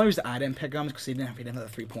pick. The only reason I didn't pick him is because he didn't have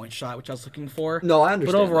the 3-point shot, which I was looking for. No, I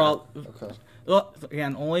understand But overall, that. well,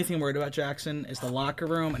 again, only thing I'm worried about Jackson is the locker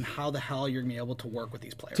room and how the hell you're gonna be able to work with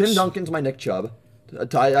these players. Tim Duncan's my Nick Chubb.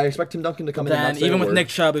 I expect Tim Duncan to come in and Then not say even a with word. Nick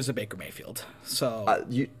Chubb is a Baker Mayfield. So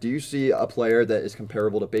Do you see a player that is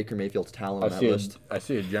comparable to Baker Mayfield's talent on that list? I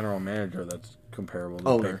see a general manager that's comparable to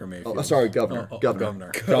Owner. Baker Mayfield. Oh, sorry, governor.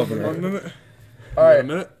 Governor. Governor. minute. All A right.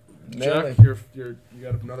 minute. Nail Jack, it. you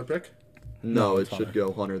got another pick? No, it should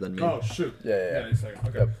go Hunter than me. Oh shoot. Yeah. a second.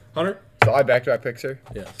 Okay. Yep. Hunter. So I back-to-back picks here.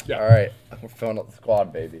 Yes. Yeah. All right, we're filling up the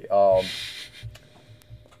squad, baby. I'd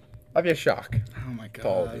be a shock oh my god. to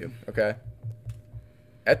all of you. Okay.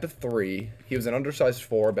 At the 3, he was an undersized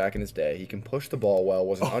 4 back in his day. He can push the ball well.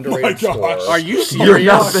 Was an underrated gosh. scorer. Are you serious? You're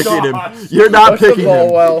not picking him. You're not Push the picking ball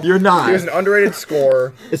him. well. You're not. He was an underrated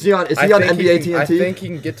scorer. Is he on I NBA think he can- I TNT? think he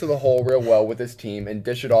can get to the hole real well with his team and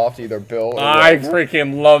dish it off to either Bill or I Wilt.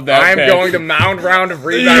 freaking love that. I'm pick. going to mound round of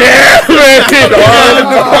rebounds.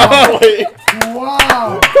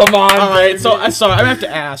 Come on, All right, so I'm gonna have to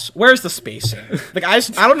ask, where's the spacing? Like I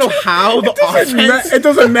don't know how the offense. It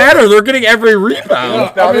doesn't matter. They're getting every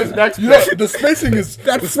rebound. Now his next pick. The spacing is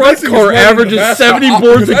That the front spacing is court running the averages basket 70 up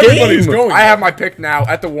boards because a everybody's game. going. I have my pick now.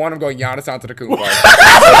 At the 1, I'm going Giannis Antetokounmpo.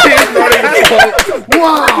 He's running the point.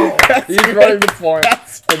 Wow. He's running the point,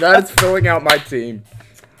 and that is filling out my team.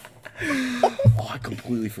 Oh, I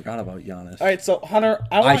completely forgot about Giannis. All right, so Hunter,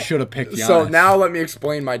 I should have picked Giannis. So now let me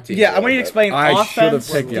explain my team. Yeah, a I want you to little bit. explain I should have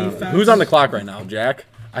offense, picked Giannis. defense. Who's on the clock right now, Jack?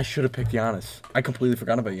 I should have picked Giannis. I completely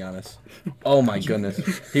forgot about Giannis. Oh my goodness,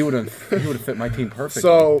 he would have fit my team perfectly.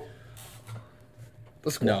 So, the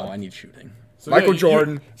squad. no, I need shooting. So, Michael you-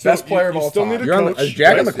 Jordan, so best player of you all still time. Need a You're on the- coach. is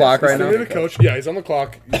Jack on the clock You right still now? need a coach. Yeah, he's on the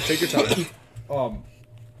clock. You take your time.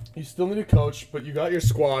 You still need a coach, but you got your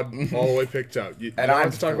squad all the way picked out. You And don't I'm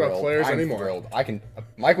have to talk about thrilled. players I'm anymore. Thrilled. I can.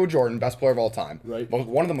 Michael Jordan, best player of all time. Right.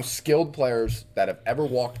 One of the most skilled players that have ever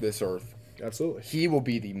walked this earth. Absolutely. He will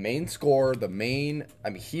be the main scorer,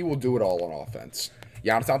 he will do it all on offense.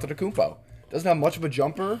 Giannis Antetokounmpo doesn't have much of a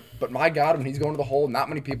jumper, but my God, when he's going to the hole, not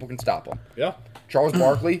many people can stop him. Yeah. Charles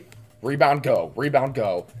Barkley, rebound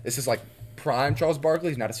go. This is like prime Charles Barkley.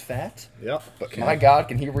 He's not as fat, Yeah. but my God,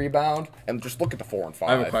 can he rebound? And just look at the 4 and 5.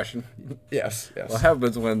 I have a question. Yes. What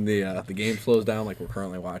happens when the game slows down, like we're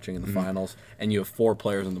currently watching in the finals, and you have 4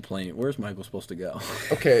 players in the paint? Where's Michael supposed to go?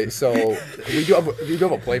 Okay, so we do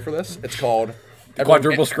have a play for this. It's called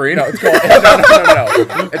Quadruple screen? No, it's called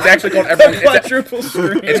no. It's actually called everyone. Quadruple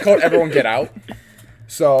screen. It's called Everyone Get Out.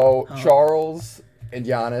 So Charles and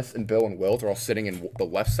Giannis and Bill and Wilt are all sitting in the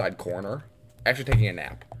left side corner, actually taking a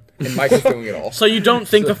nap, and Mike is doing it all. So you don't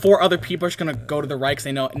think the 4 other people are just going to go to the right because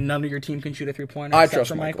they know none of your team can shoot a 3-pointer? I except trust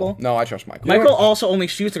for Michael. No, I trust Michael. Michael also only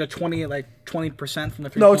shoots like a 20% from the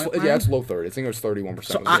 3-point No, line. it's low 30. I think it was 31%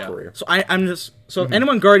 So of his career. I'm just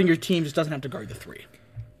anyone guarding your team just doesn't have to guard the 3.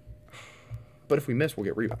 But if we miss, we'll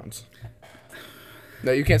get rebounds.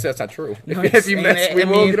 No, you can't say that's not true. No, If you I'm miss, saying we it-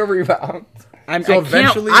 I will mean- get a rebound.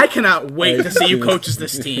 I cannot wait to see who coaches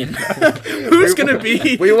this team. Who's going to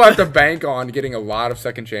be? We will have to bank on getting a lot of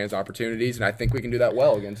second chance opportunities, and I think we can do that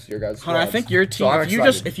well against your guys' Hunter, I squads. think your So team. I'm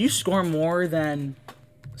excited. If you score more than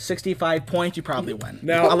 65 points, you probably win.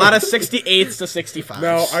 Now- a lot of 68s to 65s.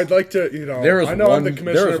 Now, I'd like to, There is I know I'm the one-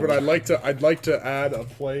 commissioner, there is but one. I'd like to add a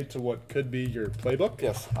play to what could be your playbook.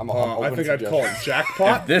 Yes, I'm I open think to I'd call it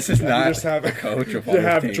jackpot. This is You not just have a coach of You other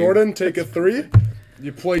have teams. Jordan take a 3.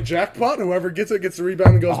 You play jackpot. Whoever gets it gets the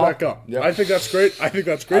rebound and goes back up. Yep. I think that's great. I think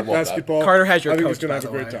that's great love that. basketball. Carter has your I think coach. he's gonna by have a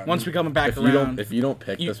the great way. time. Once we come back If around, you don't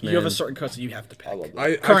pick you, this man, you have a certain coach that you have to pick. I love that.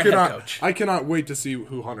 I Current head cannot. coach. I cannot wait to see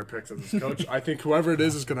who Hunter picks as his coach. I think whoever it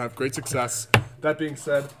is going to have great success. That being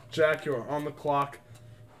said, Jack, you are on the clock.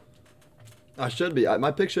 I should be. My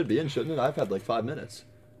pick should be in, shouldn't it? I've had like 5 minutes.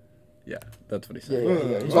 yeah, that's what he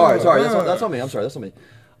said. Sorry. That's on me. I'm sorry. That's on me.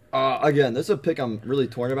 Again, this is a pick I'm really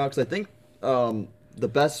torn about because I think the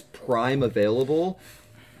best prime available.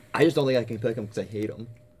 I just don't think I can pick him because I hate him.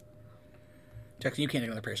 Jackson, you can't take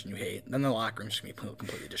another person you hate. Then the locker room's gonna be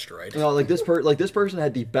completely destroyed. You know, this person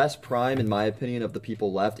had the best prime in my opinion of the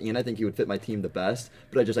people left, and I think he would fit my team the best.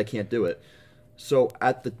 But I can't do it. So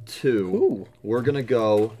at the 2, Who? we're gonna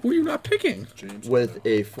go Who are you not picking? with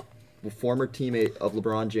a former teammate of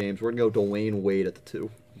LeBron James. We're gonna go Dwayne Wade at the 2.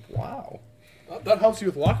 Wow. That helps you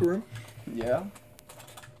with locker room. Yeah.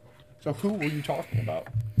 So who were you talking about?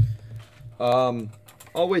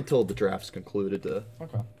 I'll wait till the draft's concluded to.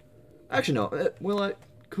 Okay. Actually, no. Will I?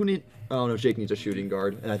 Who need? Oh no, Jake needs a shooting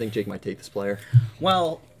guard, and I think Jake might take this player.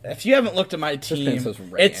 Well, if you haven't looked at my team, says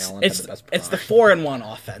Ray Allen had the best it's the prime.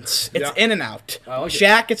 4-in-1 offense. It's Yeah. in and out. like it.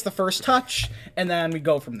 Shaq gets the first touch, and then we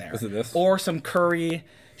go from there. Is it this? Or some Curry,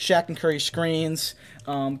 Shaq and Curry screens.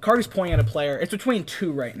 Carter's pointing at a player. It's between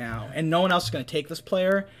 2 right now, and no one else is going to take this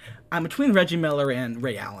player. I'm between Reggie Miller and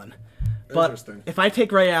Ray Allen. But Interesting. if I take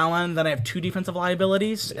Ray Allen, then I have 2 defensive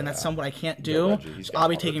liabilities, and that's something I can't do. Reggie, he's So got I'll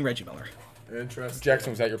be covered. taking Reggie Miller. Interesting.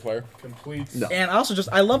 Jackson, was that your player? Complete. No. And also,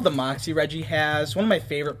 I love the moxie Reggie has. One of my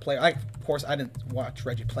favorite players. Of course, I didn't watch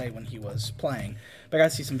Reggie play when he was playing, but I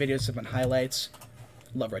got to see some videos of him and highlights.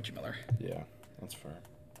 Love Reggie Miller. Yeah, that's fair.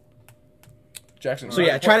 Jackson. So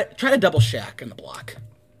yeah, try to double Shaq in the block.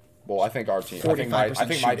 Well, I think our team. I think my 45%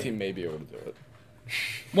 my shooting. team may be able to do it.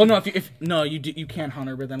 Well, no, you can't,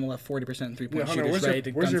 Hunter, but then we'll have 40% 3-point Hunter, shooters ready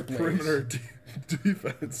to where's your guns blaze. perimeter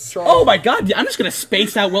defense? Oh my God! I'm just gonna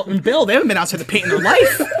space out Wilt and Bill. They haven't been outside the paint in their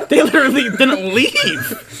life. They literally didn't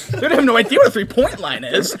leave. They have no idea what a 3-point line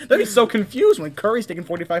is. They'd be so confused when Curry's taking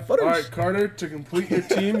 45 footers. All right, Carter. To complete your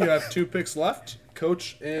team, you have 2 picks left.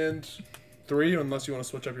 Coach and 3, unless you want to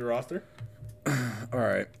switch up your roster. All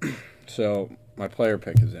right. So my player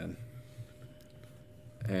pick is in,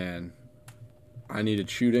 and I needed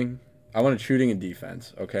shooting. I wanted shooting and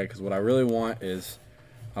defense. Okay, because what I really want is,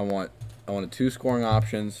 I wanted 2 scoring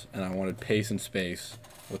options, and I wanted pace and space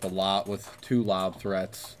with 2 lob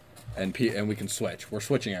threats, and we can switch. We're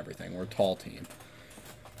switching everything. We're a tall team.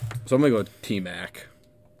 So I'm gonna go with T-Mac.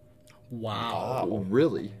 Wow. Oh,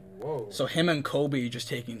 really? So him and Kobe just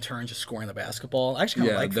taking turns just scoring the basketball. I actually kind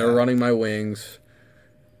of Yeah, like they're that. running my wings.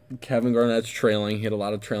 Kevin Garnett's trailing. He had a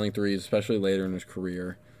lot of trailing threes, especially later in his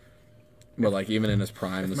career. But like even in his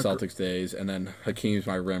prime, in the Celtics days, and then Hakeem's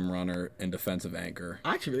my rim runner and defensive anchor.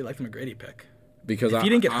 I actually really like the McGrady pick. Because If he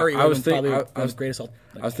didn't get hurt, he I would was have been thinking, probably I one of was the greatest.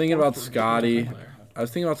 I was thinking about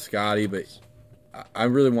Scotty. But I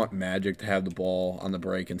really want Magic to have the ball on the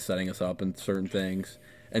break and setting us up in certain things.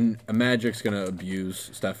 And Magic's gonna abuse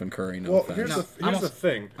Stephen Curry. No Well, offense. here's I'm the also-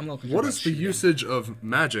 thing. I'm looking What for is that the shooting. usage of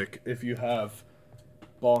Magic if you have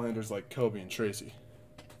ball handlers like Kobe and Tracy?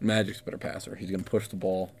 Magic's a better passer. He's gonna push the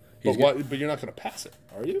ball. But But you're not going to pass it,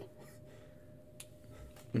 are you?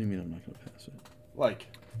 What do you mean I'm not gonna pass it? Like,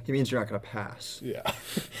 He means you're not gonna pass. yeah.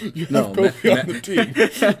 You have No, Kobe on the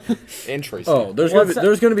team. And Tracy. Oh,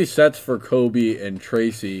 there's gonna be sets for Kobe and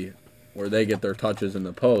Tracy where they get their touches in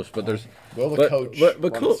the post, but there's Will the but, coach but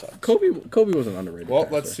run the sets? Kobe was an underrated. Well,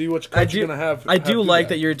 passer. let's see which I coach do, you're going to have. I do do like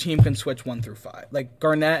that your team can switch 1 through 5. Like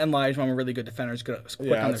Garnett and Lijman are really good defenders, good quick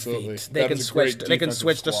Yeah, on their absolutely. feet. They That can is a switch. great They can defensive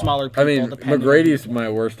switch to squad. smaller people. I mean, depending- McGrady's my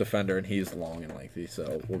worst defender, and he's long and lengthy,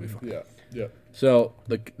 so we'll be fine. Yeah. So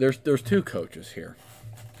there's 2 coaches here.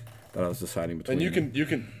 that I was deciding between.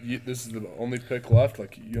 And this is the only pick left.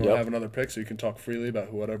 Like, you don't Yep. have another pick, so you can talk freely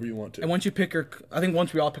about whatever you want to. And once you pick I think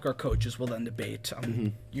once we all pick our coaches, we'll then debate.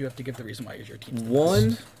 You have to give the reason why your team's the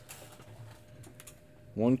best.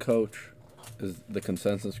 One coach is the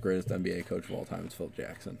consensus greatest NBA coach of all time. It's Phil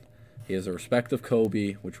Jackson. He has a respect of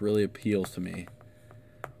Kobe, which really appeals to me.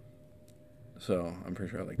 So I'm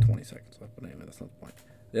pretty sure I have like 20 seconds left, but anyway, that's not the point.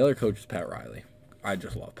 The other coach is Pat Riley. I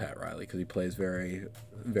just love Pat Riley because he plays very,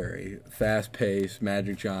 very fast-paced,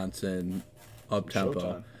 Magic Johnson, up-tempo.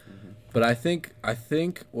 Showtime. But I think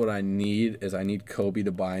what I need is I need Kobe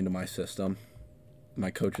to buy into my system,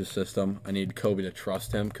 my coach's system. I need Kobe to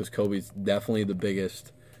trust him because Kobe's definitely the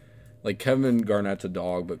biggest. Like, Kevin Garnett's a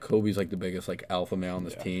dog, but Kobe's like the biggest like alpha male on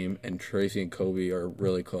this team. And Tracy and Kobe are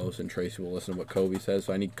really close, and Tracy will listen to what Kobe says.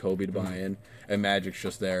 So I need Kobe to buy in, and Magic's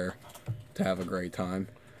just there to have a great time.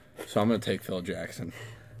 So I'm gonna take Phil Jackson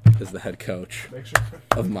as the head coach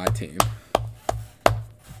of my team.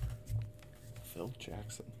 Phil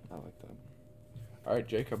Jackson. I like that. All right,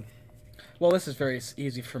 Jacob. Well, this is very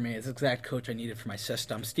easy for me. It's the exact coach I needed for my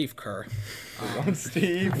system, Steve Kerr.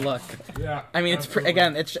 Steve. Look, Yeah. I mean, it's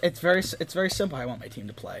very simple. How I want my team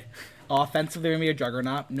to play. Offensively, we're gonna be a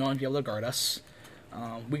juggernaut. No one will be able to guard us.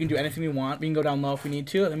 We can do anything we want. We can go down low if we need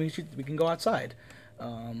to, and then we can go outside.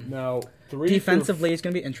 Now, 3 Defensively, it's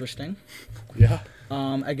gonna be interesting. Yeah.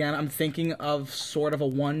 Again, I'm thinking of sort of a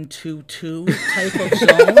 1-2-2 type of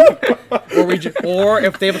zone, or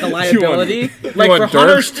if they have like a liability, like for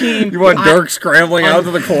Hunter's team. You want Dirk scrambling out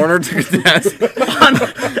to the corner to contest? on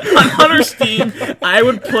Hunter's team, I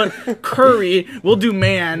would put Curry. We'll do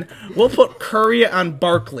man. We'll put Curry on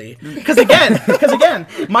Barkley because again,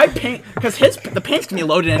 my paint the paint's gonna be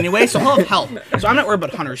loaded anyway, so he'll have help. So I'm not worried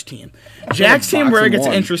about Hunter's team. Jack's team, where it gets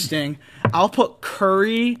interesting, I'll put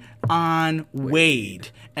Curry on Wade,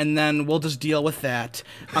 and then we'll just deal with that.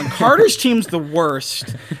 On Carter's team's the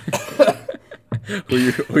worst. Who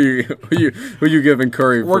you giving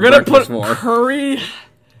Curry? We're for gonna put breakfast for? Curry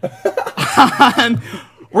on.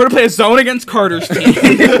 We're gonna play a zone against Carter's team,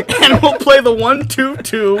 and we'll play the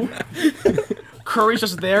 1-2-2. Curry's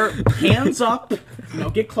just there, hands up.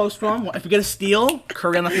 Get close to him. If we get a steal,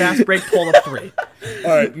 Curry on the fast break, pull up 3.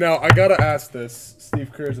 All right, now I gotta ask this.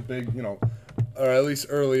 Steve Kerr is a big, or at least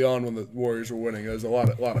early on when the Warriors were winning, there's a lot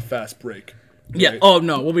of fast break. Yeah. Right? Oh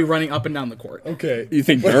no, we'll be running up and down the court. Okay. You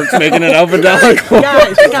think Dirk's making it up and down the court?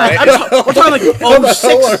 Guys, we're talking like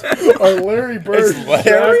 06. Are Larry Bird,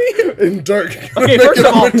 Shaq, and Dirk?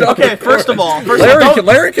 Okay, first of all,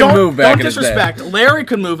 Larry can move back in his day. Don't disrespect. Larry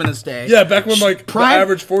could move in his day. Yeah, back when the Prime-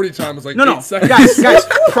 average 40 time was like No, 8 seconds. guys,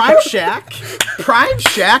 Prime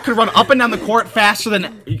Shaq could run up and down the court faster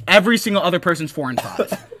than every single other person's 4 and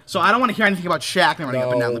 5. So I don't want to hear anything about Shaq running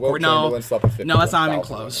up and down the court. No, Chamberlain slept at 50 that's not even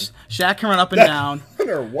 1,000 close. Shaq can run up and down.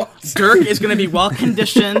 Or what? Dirk is going to be well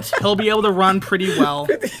conditioned. He'll be able to run pretty well.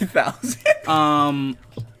 50,000. And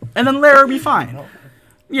then Larry will be fine.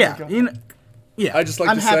 Yeah, yeah. I just like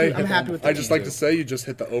I'm to happy, say. I'm happy with I just like to say you just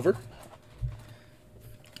hit the over.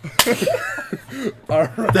 All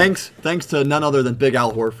right. Thanks to none other than Big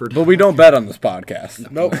Al Horford. But we don't bet on this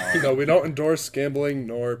podcast. Nope. No, we don't endorse gambling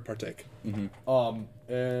nor partake.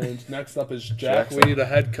 And next up is Jack. Jackson. We need a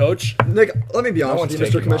head coach. Nick, let me be honest one's with you,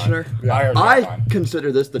 Mr. taking Commissioner. mine. I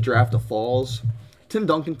consider this the draft of falls. Tim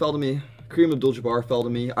Duncan fell to me. Kareem Abdul-Jabbar fell to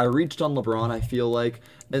me. I reached on LeBron, I feel like.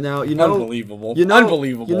 And now, Unbelievable. You know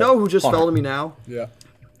Unbelievable. You know who just Hunter. fell to me now? Yeah.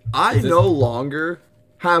 I no longer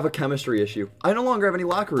have a chemistry issue. I no longer have any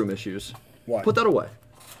locker room issues. Why? Put that away.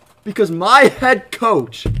 Because my head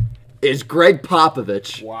coach is Greg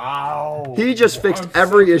Popovich. Wow. He just fixed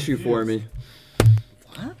every issue for me.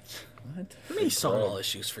 Let me solve all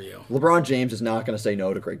issues for you. LeBron James is not going to say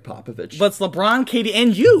no to Greg Popovich. But it's LeBron, KD,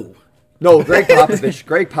 and you. No, Greg Popovich.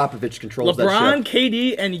 Greg Popovich controls that LeBron, ship.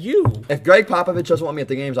 KD, and you. If Greg Popovich doesn't want me at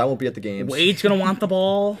the games, I won't be at the games. Wade's gonna want the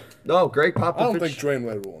ball. No, Greg I don't think Popovich. Dwayne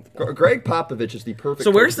Wade will want the ball. Greg Popovich is the perfect.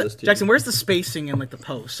 So where's coach the of this team. Jackson? Where's the spacing in like the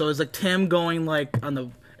post? So is like Tim going like on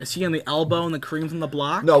the? Is he on the elbow and the Kareem's on the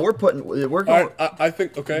block? No, we're going. All right, I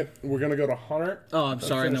think, okay, we're going to go to Hunter. Oh, I'm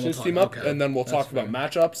sorry. And Finish then we'll his talk. team up, Okay. and then we'll talk about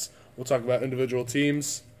matchups. We'll talk about individual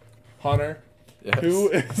teams. Hunter, who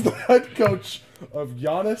is the head coach of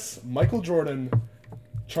Giannis, Michael Jordan,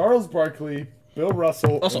 Charles Barkley, Bill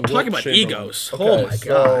Russell, Also, and talking Wilt about Chamberlain? egos. Oh my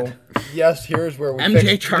god. Yes, here's where we MJ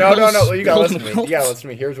fix. Charles, No, you gotta Golden listen to me. Wilt. You gotta listen to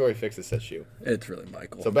me. Here's where we fix this issue. It's really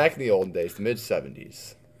Michael. So back in the olden days, the mid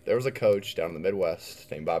 '70s, there was a coach down in the Midwest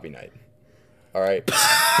named Bobby Knight. All right.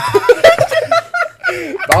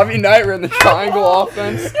 Bobby Knight ran the triangle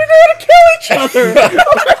offense. You're gonna kill each other.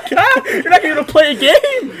 Oh my god. You're not gonna play a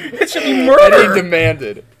game. It should be And he murder.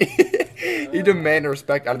 demanded. he demanded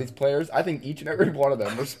respect out of these players. I think each and every one of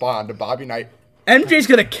them respond to Bobby Knight MJ's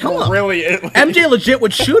gonna kill him. brilliantly. MJ legit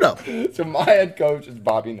would shoot him. So my head coach is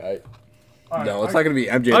Bobby Knight. No, it's not gonna be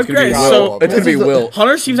MJ. It's gonna Okay, be so- Will. It's gonna be Will.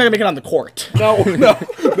 Hunter's team's not gonna make it on the court. No,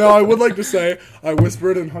 I would like to say I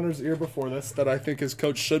whispered in Hunter's ear before this that I think his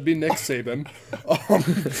coach should be Nick Saban.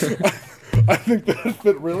 I think that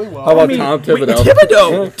fit really well. How about I mean, Tom wait,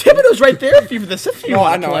 Thibodeau? Thibodeau's right there for you for the if you No,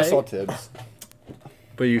 want I to know. play. I saw Tibbs.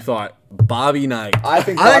 But you thought Bobby Knight. I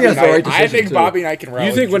think I think that's the right I decision, think too. Bobby Knight can rally.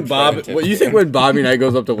 You think when troops Bob? better than What, you Tibbs think can. when Bobby Knight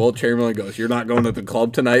goes up to Wilt Chamberlain and goes, "You're not going to the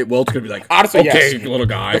club tonight"? Wilt's gonna be like, Honestly, "Okay, yes. little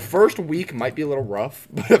guy." The first week might be a little rough,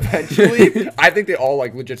 but eventually, I think they all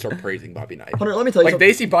like legit start praising Bobby Knight. Hunter, let me tell you Like something.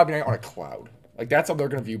 they see Bobby Knight on a cloud. Like that's how they're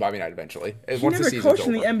gonna view Bobby Knight eventually. He Once the never season's coached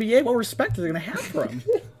in over. the NBA. What respect are they gonna have for him?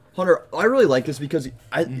 Hunter, I really like this because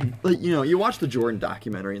like, you watch the Jordan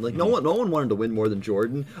documentary, and like no one wanted to win more than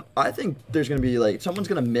Jordan. I think there's gonna be like someone's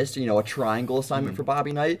gonna miss a triangle assignment for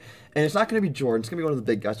Bobby Knight, and it's not gonna be Jordan. It's gonna be one of the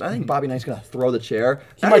big guys. I think Bobby Knight's gonna throw the chair.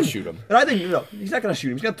 He might shoot him. and I think he's not gonna shoot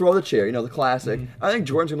him. He's gonna throw the chair. The classic. I think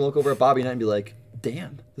Jordan's gonna look over at Bobby Knight and be like,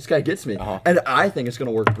 "Damn, this guy gets me," and I think it's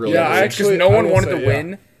gonna work brilliantly. Yeah, I Because actually- no one will wanted say, to yeah.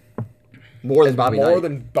 win more than Bobby more Knight.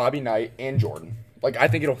 than Bobby Knight and Jordan. Like I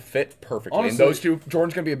think it'll fit perfectly. Honestly- and those two,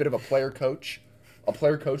 Jordan's gonna be a bit of a player coach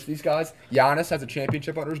to these guys. Giannis has a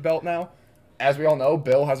championship under his belt now. As we all know,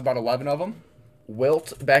 Bill has about 11 of them.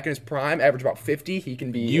 Wilt, back in his prime, averaged about 50. He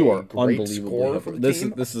can be You a are great unbelievable. scorer for the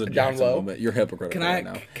team. This is a down Jackson low. moment. You're hypocritical Can I? right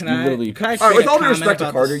now. Can You I? literally- Can I? All right, with make a all due comment respect to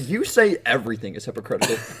about Carter, this? you say everything is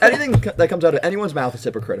hypocritical. Anything that comes out of anyone's mouth is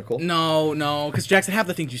hypocritical. No, because Jackson, half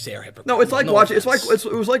the things you say are hypocritical. No, it's like No watching. offense.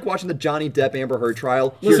 It was like watching the Johnny Depp Amber Heard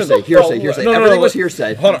trial. Listen, Hearsay. no, Everything was listen.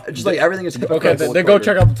 hearsay. Hold on. Just like everything is Okay, hypocritical. then go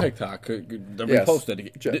check out the TikTok. The Yes.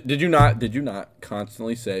 reposted. Did you not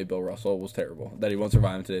constantly say Bill Russell was terrible? That he won't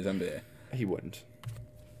survive in today's NBA? He wouldn't.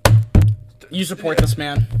 You support this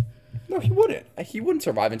man. No, he wouldn't. He wouldn't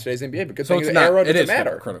survive in today's NBA because So the it's not- arrow it doesn't is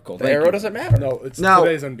matter. hypocritical. The Thank arrow you. doesn't matter. No, it's Now,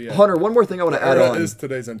 today's NBA. Hunter, one more thing I want to add Era on. is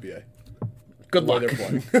today's NBA. Good The way luck. they're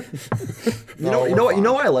playing. You No, know we're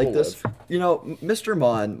why I fine. like We'll this? live. Mr.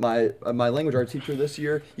 Mon, my language arts teacher this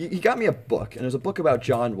year, he got me a book, and there's a book about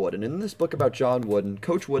John Wooden. And in this book about John Wooden,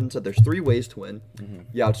 Coach Wooden said there's 3 ways to win.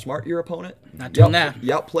 You outsmart your opponent. Not doing that.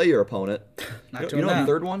 You outplay your opponent. Not You doing know that. the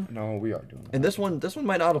third one? No, we are doing that. And this one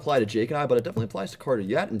might not apply to Jake and I, but it definitely applies to Carter.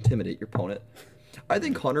 You got to intimidate your opponent. I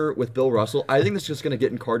think Hunter with Bill Russell, I think this is just going to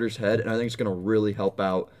get in Carter's head, and I think it's going to really help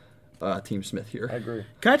out Team Smith here. I agree.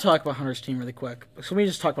 Can I talk about Hunter's team really quick? So let me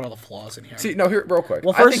just talk about all the flaws in here. See, no, here, real quick.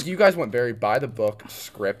 Well, I first- think you guys went very by the book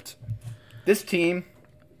script. This team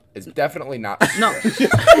is definitely not. No,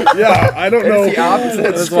 Yeah, I don't know. It's the opposite.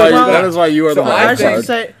 That is why you are the So wild I I was going to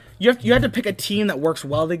card. say you had to pick a team that works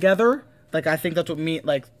well together. Like I think that's what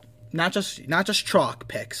not just chalk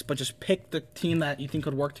picks, but just pick the team that you think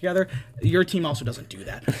could work together. Your team also doesn't do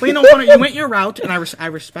that. But Hunter, you went your route, and I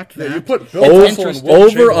respect that. You put Bill Over, Russell and Wilt over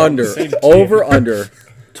Chamberlain on under the same team. over under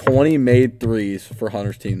 20 made threes for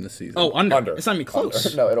Hunter's team this season. Oh, under. Under. It's not even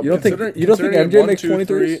close. No, it'll You don't think Considering- you don't think considering MJ makes 1, 2, 20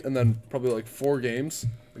 3, threes? and then probably like 4 games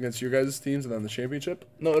against your guys' teams and then the championship?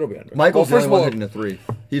 No, it'll be under. Michael's Well, the first only one of all, hitting a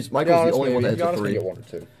 3. Michael's the only one that hits a Giannis may 3. get 1 or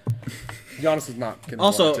 2. Giannis is not getting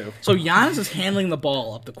Also, 1 or 2. so Giannis is handling the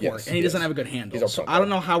ball up the court, Yes, and he yes. doesn't have a good handle. He's our So point I don't guard.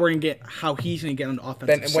 know how he's going to get into offensive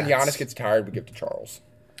Then when sets. Giannis gets tired, we give to Charles.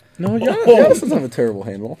 No, Giannis doesn't have a terrible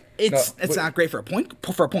handle. it's No, not great for a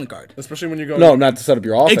point guard. Especially when you go. No, not to set up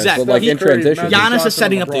your offense, Exactly. but like He in created transition. Magic Giannis Johnson is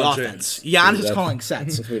setting and up the LeBron offense. James. Giannis is That's- calling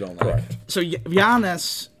sets. Since we don't like. Correct. So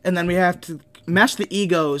Giannis, and then we have to match the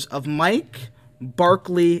egos of Mike,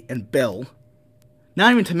 Barkley, and Bill.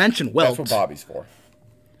 Not even to mention Wilt. That's what Bobby's for.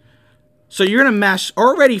 So you're gonna mash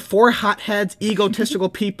already 4 hotheads, egotistical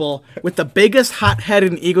people with the biggest hotheaded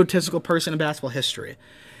and egotistical person in basketball history.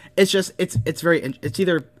 It's just it's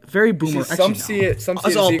either very boomer. See, some actually, see no. it. Some see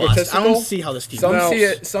It's it all as bust. egotistical. I don't see how this team. Some No. see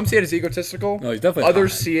it. Some see it as egotistical. No, he's definitely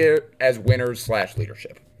Others fine. see it as winners /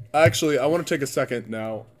 leadership. Actually, I want to take a second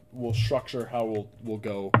now. We'll structure how we'll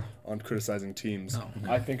go on criticizing teams.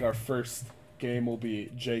 I think our first game will be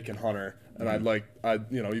Jake and Hunter, and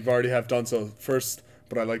you've already have done so first,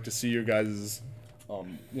 but I'd like to see your guys'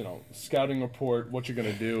 scouting report, what you're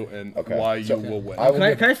gonna do, and Okay. why you So, will win. I will Can I,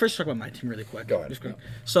 give- can I first talk about my team really quick? Go ahead. Just quick.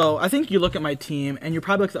 So I think you look at my team, and you're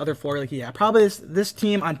probably like the other 4, like, yeah, probably this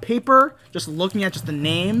team on paper, just looking at just the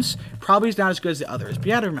names, probably is not as good as the others. But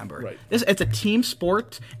you got to remember, Right. it's a team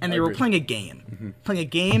sport, and they were agree. playing a game, playing a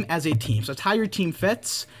game as a team. So it's how your team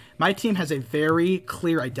fits. My team has a very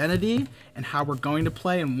clear identity and how we're going to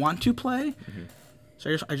play and want to play.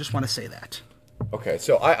 So I just want to say that. Okay,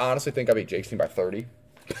 so I honestly think I beat Jake's team by 30.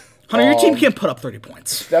 Hunter, your team can't put up 30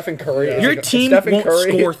 points. Stephen Curry. is Your a- team Stephen won't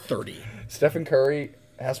Curry, score 30. Stephen Curry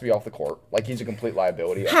has to be off the court. Like, he's a complete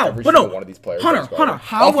liability. How? Every But single no, one of these players. Hunter, is guarded. Hunter,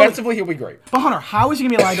 how will- Offensively, he'll be great. But Hunter, how is he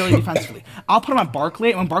gonna be a liability defensively? I'll put him on Barkley,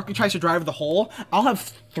 and when Barkley tries to drive the hole, I'll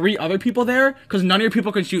have 3 other people there because none of your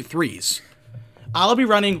people can shoot threes. I'll be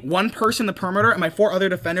running one person the perimeter, and my 4 other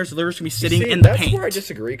defenders are literally gonna be sitting in the that's paint. where I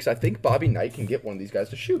disagree, because I think Bobby Knight can get one of these guys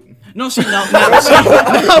to shoot. No, see, no, see,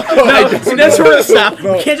 that's where it's stop.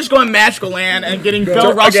 We can't just go in magical land and getting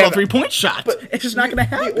Bill Russell a 3-point shot. It's just not gonna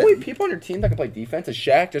happen. The only people on your team that can play defense is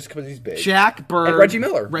Shaq, just because he's big. Shaq, Bird, And Reggie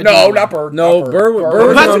Miller. Reggie No, Miller. not Bird. No, not Bird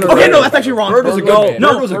was That's, underrated. okay, no, that's actually wrong. Bird was a Bird good. was man.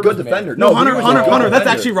 No, Bird was a Bird good was man. defender. No, he Hunter, was a Hunter, good Hunter, that's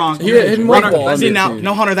defender. actually wrong. He hit Mike Hunter, Ball on see the now, team.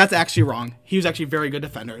 no, Hunter, that's actually wrong. He was actually a very good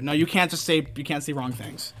defender. No, you can't just say you can't say wrong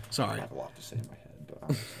things. Sorry. I have a lot to say in my head, but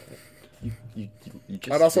I'm just saying. You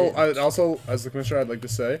just I'd also, as the commissioner, I'd like to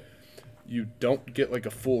say, you don't get like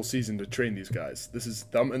a full season to train these guys. This is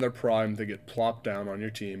them in their prime. They get plopped down on your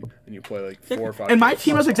team, and you play like 4 or 5. And my games.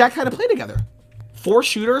 team knows exactly how to play together. 4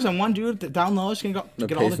 shooters and 1 dude that down low is gonna The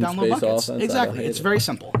get all the pace and down low space buckets. offense, I Exactly, don't hate it's it. very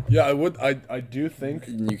simple. Yeah, I would. I do think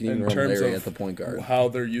You can even in run terms Larry of at the point guard. how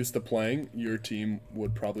they're used to playing, your team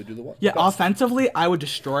would probably do the one. Yeah, offensively, I would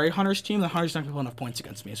destroy Hunter's team. The Hunter's not gonna put enough points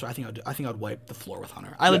against me, so I think I would wipe the floor with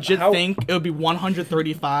Hunter. I legit how- think it would be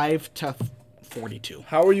 135 to 42.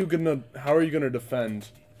 How are you gonna defend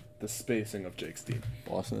the spacing of Jake's team?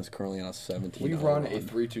 Boston is currently on a 17. We run a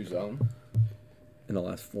 3-2 zone. in the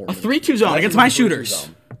last 4 A minutes. 3-2 zone against my 3-2 shooters,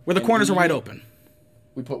 zone. where the And corners are we- wide open.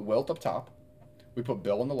 We put Wilt up top. We put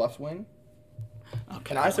Bill on the left wing.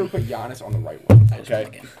 Okay. And I say we put Giannis on the right wing. Okay.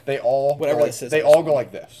 again. They all Whatever go like, this is, they I all go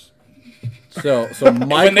like this. So When they go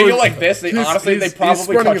Michael, like this, they honestly he's they probably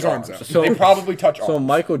spreading touch his arms arms. out. So- They probably touch so arms.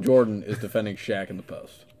 Michael Jordan is defending Shaq in the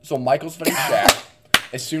post. So Michael's fitting Shaq.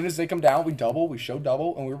 As soon as they come down, we double, we show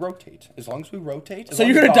double, and we rotate. As long as we rotate. as So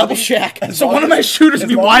long you're as gonna double Bobby- Shaq. as So long one of as- my shooters as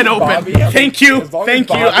be long wide as open. Bobby hasn't- Thank you. as long as Thank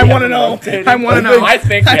you. Bobby I want to hasn't know. rotated- I want to know. I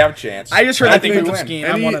think we have a chance. I just heard I that think we defensive win. scheme.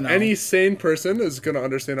 I want to know. Any sane person is gonna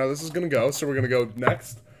understand how this is gonna go. So we're gonna go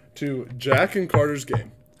next to Jack and Carter's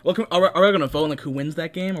game. Well, are we going to vote on like who wins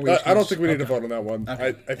that game? Or are we just I gonna don't just- think we need to okay. vote on that one.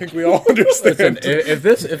 I think we all understand.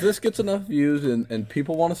 Listen, if this gets enough views and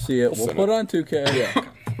people want to see it, we'll put it on 2K. Yeah,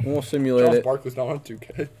 and we'll simulate Charles it. Barkley's not on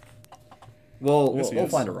 2K. Well, Yes, he we'll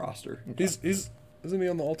is. find a roster. He's isn't he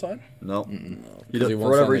on the all time? No. He he does, won't for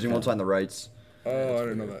whatever sign the reason, he won't con- sign the rights. Oh, I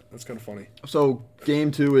didn't know that. That's kind of funny. So game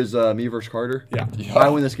 2 is me versus Carter. Yeah. I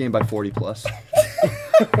win this game by 40 plus.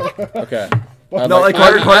 Okay. No, like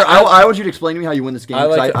Carter, I want you to explain to me how you win this game. I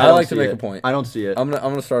 'cause like to- I I don't like to see make it. a point. I don't see it. I'm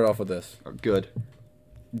gonna start off with this. Good.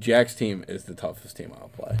 Jack's team is the toughest team I'll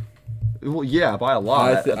play. Well, yeah, by a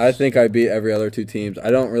lot. I think I beat every other 2 teams.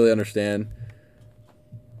 I don't really understand.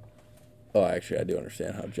 Oh, actually, I do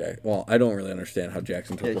understand how Jack. Well, I don't really understand how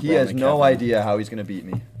Jackson took Yeah, LeBron he has and no Kevin. idea how he's going to beat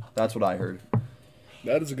me. That's what I heard.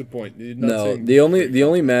 That is a good point. You're not No, saying- the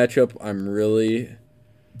only matchup I'm really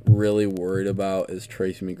worried about is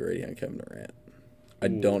Tracy McGrady and Kevin Durant. I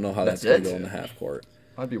don't know how that's That's going to it? go in the half court.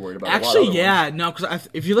 I'd be worried about a lot Actually, of yeah, no, because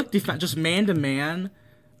if you look just man to man,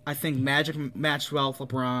 I think Magic matched well with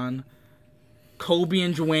LeBron. Kobe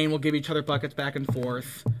and Dwayne will give each other buckets back and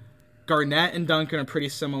forth. Garnett and Duncan are pretty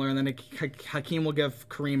similar, and then Hakeem will give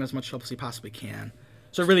Kareem as much help as he possibly can.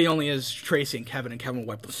 So it really only is Tracy and Kevin will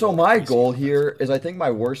wipe the So floor. my Tracy goal will wipe the here is I think my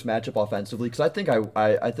worst matchup offensively, because I think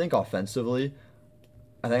I think offensively,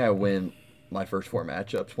 I think I win my first 4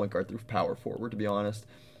 matchups, point guard through power forward. To be honest,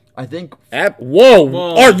 I think Whoa!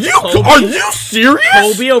 Whoa. Are you Kobe? serious?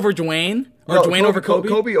 Kobe over Dwayne? Or no, Dwayne over Kobe?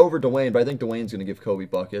 Kobe over Dwayne, but I think Dwayne's going to give Kobe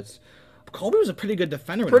buckets. Kobe was a pretty good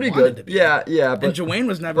defender when Pretty he wanted good, to be. yeah. But And Dwayne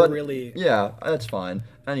was never but- really... Yeah, that's fine.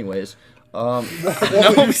 Anyways, No,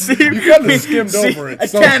 see, You kind of skimmed over it.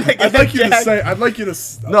 So Again, I'd like you to again. say. I'd like you to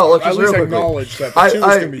No, let's at just least real quickly. acknowledge that the I- 2 is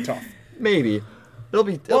I- gonna be tough. maybe. It'll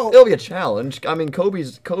be a challenge. I mean,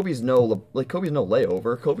 Kobe's no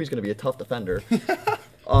layover. Kobe's going to be a tough defender.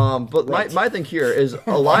 But my thing here is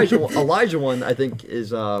Elijah one. I think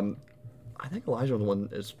is Elijah one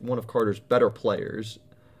is one of Carter's better players,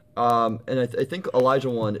 and I think Elijah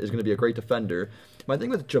one is going to be a great defender. My thing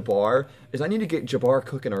with Jabbar is I need to get Jabbar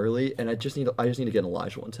cooking early, and I just need to get in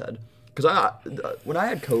Elijah one's head. Because when I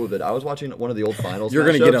had COVID, I was watching one of the old finals. You're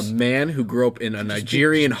going to get a matchups. man who grew up in a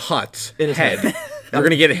Nigerian hut In his head. head. You're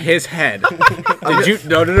going to get his head. Did you?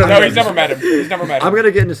 No. No, he's never met him. He's never met him. I'm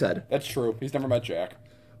gonna get in his head. That's true. He's never met Jack.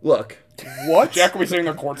 Look, What? Jack will be sitting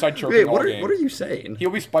there courtside chirping wait, all what game. are you saying? He'll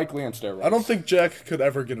be Spike Lee on steroids. I don't think Jack could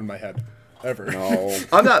ever get in my head, ever. No.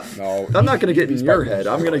 I'm not. No. I'm not gonna get in He's your fighting head.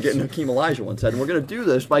 I'm gonna get in steroids. Hakeem Olajuwon's head, and we're gonna do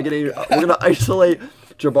this by getting. We're gonna isolate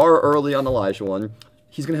Jabbar early on Elijah one.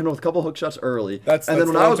 He's gonna hit him with a couple hook shots early. That's and then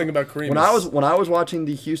the when I one was thing about Kareem when is- I was watching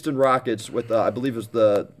the Houston Rockets with I believe it was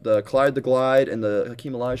the Clyde the Glide and the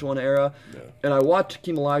Hakeem Olajuwon era, and I watched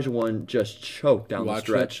Hakeem Olajuwon just choke down the Watched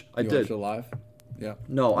stretch. it? I You did. watched it live? Yeah.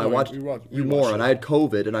 No, I watched we watched you it. moron. I had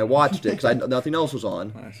COVID and I watched it because nothing else was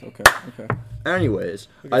on. Nice. Okay. Anyways,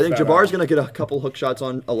 at I think Fat Jabbar's Al. going to get a couple hook shots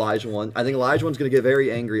on Olajuwon. I think Olajuwon's going to get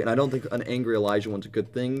very angry, and I don't think an angry Olajuwon's a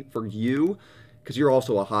good thing for you because you're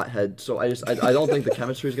also a hothead. So I don't think the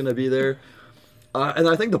chemistry is going to be there. And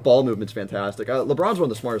I think the ball movement's fantastic. LeBron's one of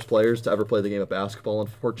the smartest players to ever play the game of basketball,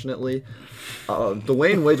 unfortunately.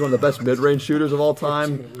 Dwayne Wade's one of the best mid-range shooters of all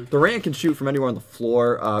time. Durant can shoot from anywhere on the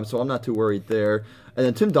floor, so I'm not too worried there. And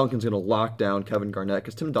then Tim Duncan's going to lock down Kevin Garnett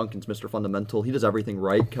because Tim Duncan's Mr. Fundamental. He does everything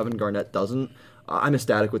right. Kevin Garnett doesn't. I'm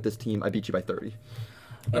ecstatic with this team. I beat you by 30.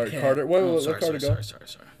 All right, Okay. Carter. Wait, Oh, let sorry, Carter go. sorry.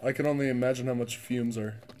 I can only imagine how much fumes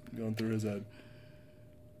are going through his head.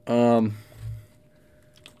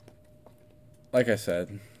 Like I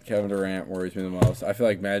said, Kevin Durant worries me the most. I feel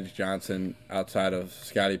like Magic Johnson, outside of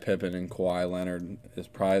Scottie Pippen and Kawhi Leonard, is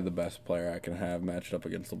probably the best player I can have matched up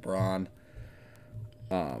against LeBron.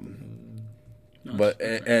 But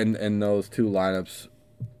and those two lineups,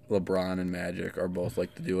 LeBron and Magic, are both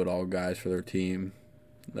like the do-it-all guys for their team.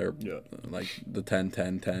 They're like the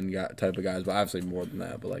 10-10-10 guy, type of guys, but obviously more than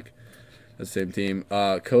that. But like the same team.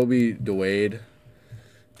 Kobe, D-Wade,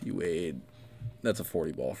 that's a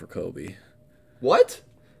 40 ball for Kobe. What?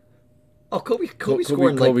 Oh, Kobe's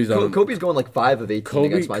scoring Kobe's Kobe's going like 5 of 18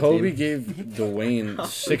 against my Kobe team. gave Dwayne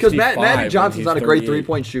 65 Because Magic Johnson's when not a he's great 38.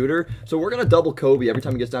 3-point shooter, so we're gonna double Kobe every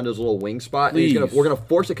time he gets down to his little wing spot. Please. And we're gonna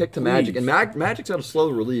force a kick to Magic, Please. and Magic's got a slow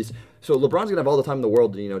release, so LeBron's gonna have all the time in the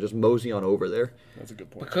world to just mosey on over there. That's a good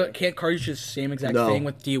point. Can't Carter use the same exact No. thing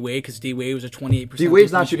with D Wade because D Wade was a 28%. D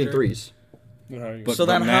Wade's not shooter. shooting threes, Then how are you But So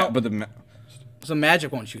then how- the So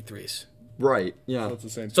Magic won't shoot threes. right? Yeah. it's the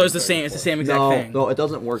same. So it's the thing. same. It's the same exact No, thing. no, it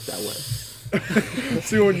doesn't work that way.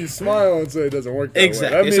 See, when you smile and say it doesn't work that way, that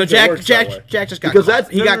Exactly. means So it Jack works that way. just got Because caught. that's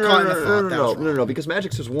He got caught in the thought. That was wrong. no, because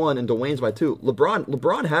Magic's is 1 and Dwayne's by 2.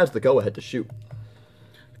 LeBron has the go ahead to shoot.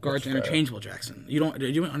 Guards are interchangeable, Jackson. You don't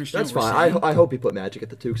understand. That's what we're fine. saying? I hope he put Magic at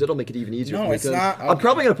the 2 because it'll make it even easier. No, for me it's 'cause not. I'm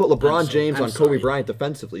probably gonna put LeBron James I'm on Kobe sorry. Bryant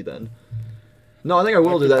defensively then. No, I think I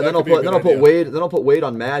will do that. that Then I'll could be a put good then I'll put idea. Wade then I'll put Wade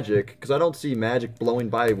on Magic because I don't see Magic blowing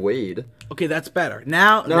by Wade. Okay, that's better.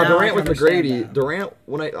 Now Now I Durant can with understand McGrady. that. Durant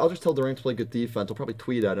I'll just tell Durant to play good defense. I'll probably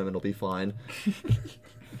tweet at him and it'll be fine.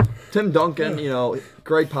 Tim Duncan,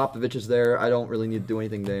 Greg Popovich is there. I don't really need to do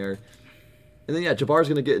anything there. And then Jabbar's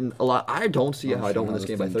gonna get in a lot. I don't see how I don't win this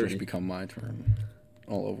game by 30. Just become my turn,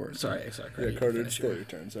 all over. it. Sorry. Yeah, You Carter, finish it's still your- your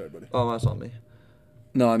turn. Sorry, buddy. Oh, that's on me.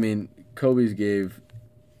 No, I mean Kobe's gave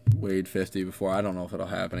Wade 50 before. I don't know if it'll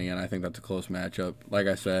happen again. I think that's a close matchup. Like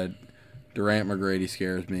I said, Durant McGrady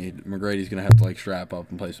scares me. McGrady's gonna have to strap up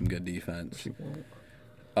and play some good defense.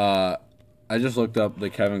 I just looked up the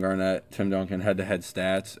Kevin Garnett, Tim Duncan head-to-head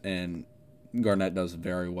stats, and Garnett does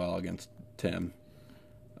very well against Tim.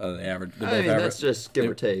 The average. They both I mean, average. that's just give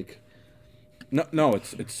or take. No,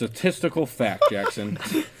 it's statistical fact, Jackson.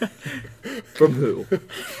 From who?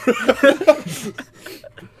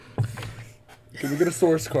 Can we get a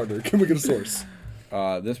source, Carter? Can we get a source?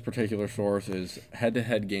 This particular source is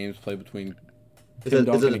head-to-head games played between Is Tim it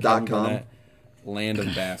Duncan a and dot Kevin com? Garnett. Land of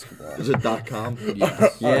basketball. Is it .com?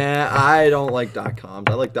 Yes. Yeah, I don't like .coms.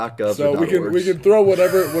 I like .gov. So we can throw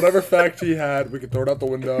whatever fact he had. We can throw it out the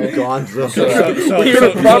window. Gonzo. So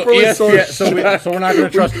we're not going to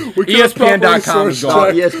trust we can't properly ESPN.com is source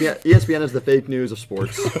gone. check. ESPN is the fake news of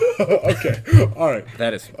sports. Okay. All right.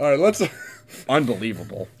 That is All right. Let's.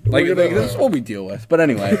 unbelievable. We're gonna- This is what we deal with. But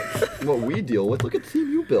anyway, What we deal with. Look at the team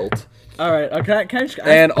you built. All right. Can I just?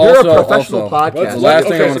 and You're also a professional podcast. the last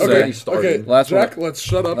thing I want to okay, say Okay, Last Jack, one- let's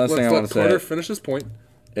shut up. last Let's thing I let wanna say- Carter finish his point.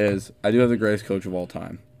 is I do have the greatest coach of all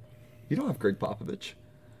time. You don't have Greg Popovich.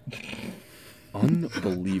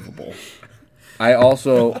 Unbelievable. I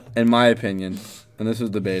also, in my opinion, and this is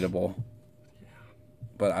debatable,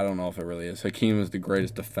 but I don't know if it really is. Hakeem is the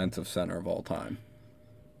greatest defensive center of all time.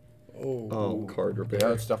 Oh, Carter. Yeah,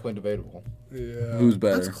 that's definitely debatable. Yeah. Who's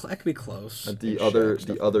better? that could be close. The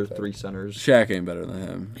other 3 centers. Shaq ain't better than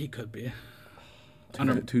him. He could be.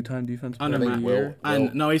 Two-time defense Under player my of the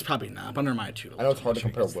year. no, he's probably not. Under my tutelage. I know it's hard to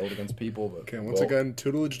compare Wilt against people, but Okay. Once Wilt- again,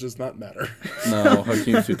 tutelage does not matter. No,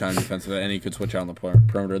 Hakeem's two-time defensive, and he could switch out on the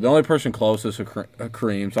perimeter. The only person closest is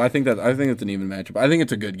Kareem, so I think it's an even matchup. I think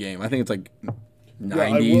it's a good game. I think it's like 90s, Yeah,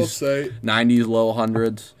 I will say 90s, low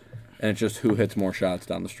hundreds, and it's just who hits more shots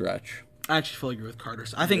down the stretch. I actually fully agree with Carter.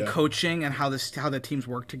 I think Yeah. coaching and how the teams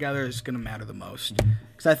work together is going to matter the most.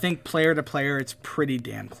 Because I think player to player, it's pretty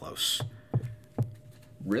damn close.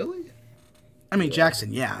 Really? I mean,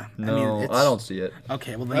 Jackson, yeah. No, I mean, it's, I don't see it.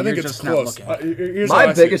 Okay, well then I think you're it's just close. not looking. Here's how My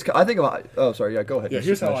I see biggest, it. I think about. Oh, sorry. Yeah, go ahead. Yeah, You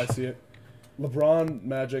here's should how I finish. see it. LeBron,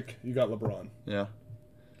 Magic, you got LeBron. Yeah.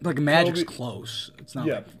 Like Magic's Kobe- close. It's not.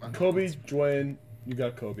 Yeah, like, Kobe, Dwayne, you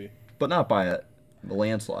got Kobe. But not by a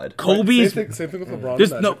landslide. Kobe's. Same thing with LeBron.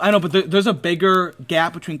 There's and no, Magic. I know, but there's a bigger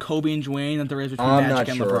gap between Kobe and Dwayne than there is between I'm Magic not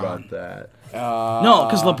and sure LeBron. about that. No,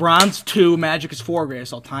 because LeBron's 2, Magic is 4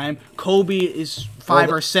 greatest all time. Kobe is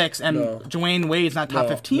 5 or 6, and No. Dwayne Wade's not top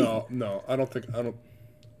 15. No, I don't.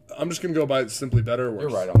 I'm just gonna go by simply better or worse.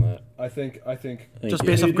 You're right on that. I think Just you.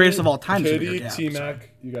 based off KD, greatest of all time. is a bigger KD, gap, T so. Mac,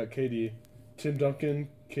 you got KD. Tim Duncan,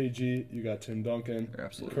 KG, you got Tim Duncan.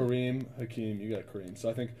 Absolutely. Kareem, Hakeem, you got Kareem. So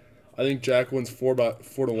I think Jack wins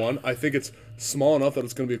 4-1. I think it's small enough that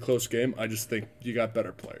it's gonna be a close game. I just think you got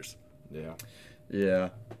better players. Yeah. Yeah.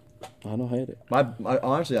 I don't hate it.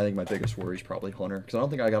 Honestly, I think my biggest worry is probably Hunter because I don't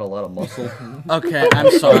think I got a lot of muscle. Okay,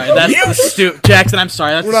 I'm sorry. That's the Jackson, I'm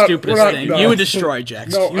sorry. That's We're the not- stupidest we're not- thing. no. You would destroy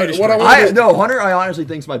Jackson. No, You would I- destroy what I him. want- Hunter, I honestly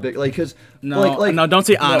think's my big like. No, don't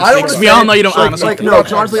say honestly. I don't because wanna we say- all know you don't like, honestly. like no,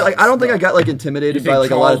 'cause honestly, like I don't think I got like intimidated by like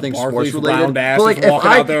a lot of things Charles sports Barkley's related. round ass But like is if walking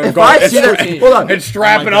I out there and if going, I "It's see that, 13," hold on, and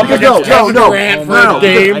strapping Oh up my against God. Kevin Durant for a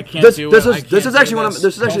game. I can't This do this it. I is can't this is do actually one of this.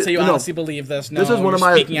 this is Don't actually say you no, honestly believe this. No, this is one you're of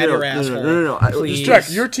my speaking out of your no, asshole. no. Please.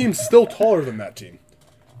 Jack, your team's still taller than that team.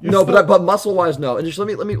 No, but muscle wise, no. And just let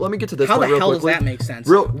me get to this How point the real hell quickly. does that make sense?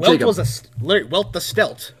 Real, Wilt Jacob, was Wilt the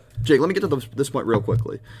stilt. Jake, let me get to this point real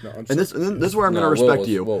quickly. I'm and this is where I'm No, going to Will respect was-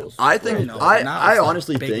 you. Will was- I think No, I not as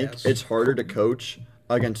honestly big think as. it's harder to coach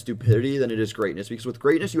against stupidity than it is greatness because with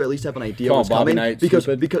greatness you at least have an idea Call what's Bobby coming Knight because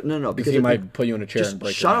stupid? because Because he it- might put you in a chair just and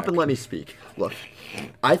break shut your up and neck. let me speak. Look,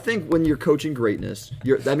 I think when you're coaching greatness,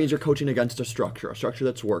 that means you're coaching against a structure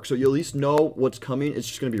that's worked. So you at least know what's coming. It's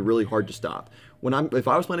just going to be really hard to stop. If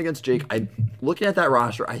I was playing against Jake, looking at that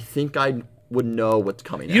roster, I think I would know what's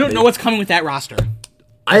coming. You don't know what's coming with that roster.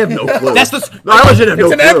 I have no clue. That's no, I legit have no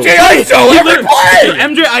It's an clue. MJ ISO every Either play.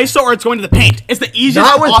 MJ ISO or it's going to the paint. It's the easiest.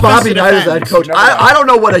 Not with offense Bobby to Knight as defend. head coach. never know. I don't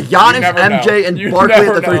know what a Giannis, never MJ, know. and You Barkley at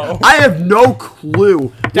never the three. know. I have no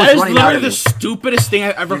clue. That is what's running out literally of the me. stupidest thing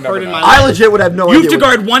I've ever heard in my know. life. I legit would have no You idea. have to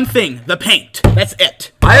what- guard one thing: the paint. That's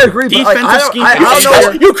it. I agree, but Defensive I don't, scheme. I don't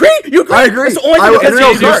know. You agree? You agree? I agree. That's the only thing I, that's no,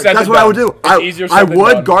 no, easier that's said than what I would done. do. It's easier I said than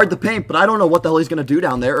would done. guard the paint, but I don't know what the hell he's going to do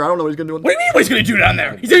down there, or I don't know what he's going to do. What do you mean? What he's going to do down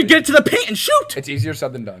there? He's going to get to the paint and shoot. It's easier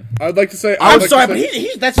said than done. I'd like to say. I'm sorry,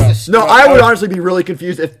 but that's just No, I would honestly be really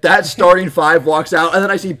confused if that starting five walks out, and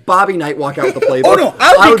then I see Bobby Knight walk out with the playbook. Oh no,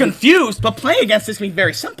 I would be confused. But playing against this can be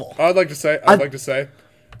very simple. I'd like to say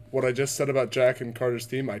what I just said about Jack and Carter's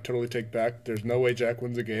team. I totally take back. There's no way Jack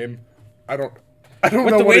wins a game. I don't With know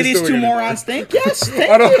the what way he's these doing two anymore. morons think, yes, I thank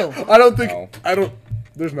you. don't think. No. I don't.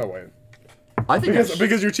 There's no way. I think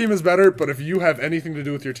Because your team is better, but if you have anything to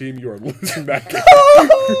do with your team, you are losing that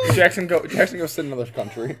game. Jackson go sit in another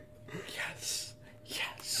country.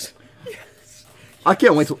 I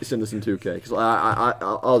can't wait to send this in 2K because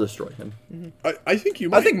I'll destroy him. I think you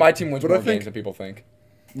might. I think my team wins But more I think- games than people think.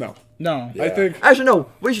 No. No. I think. Actually, no.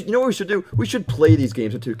 You know what we should do? We should play these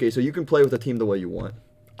games in 2K so you can play with the team the way you want.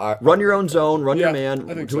 Run your own zone, run your Yeah, man,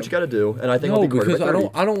 I think do what so. you got to do, and I think No, I'll be because quarterback 30.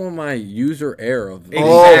 I don't want my user error of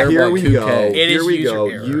Oh, error here by we 2K. go. It Here is we user go.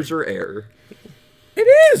 error. User error. It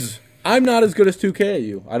is. I'm not as good as 2K at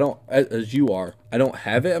you. I don't as you are. I don't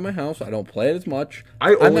have it at my house. I don't play it as much.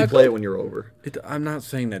 I I'm only not play good. it when you're over. I'm not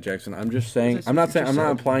saying that, Jackson. I'm just saying. I'm not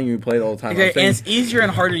implying you play it all the time. Okay, I'm saying, and it's easier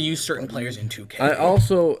and harder to use certain players in 2K. I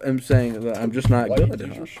also am saying that I'm just not Why good do at you it.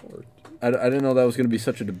 use your short? I didn't know that was going to be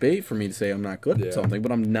such a debate for me to say I'm not good Yeah. at something,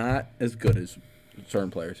 but I'm not as good as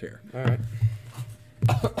certain players here. All right.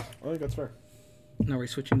 I think that's fair. Now, are we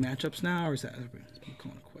switching matchups now, or is that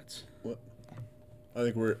calling it quits?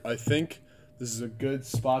 I think this is a good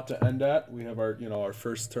spot to end at. We have our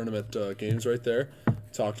first tournament games right there.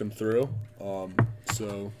 Talked them through.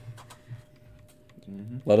 So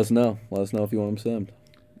Let us know. Let us know if you want them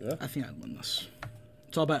simmed. I think I'd win this.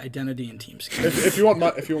 It's all about identity and team skill. if you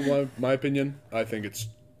want my opinion, I think it's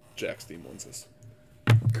Jack's team wins this.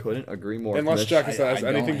 Couldn't agree more. Unless Mitch. Jack has I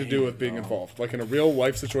anything don't to do with being involved. Like in a real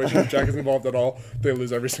life situation, if Jack is involved at all, they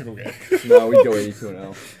lose every single game. No, we'd go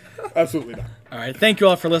 82-0. Absolutely not. All right, thank you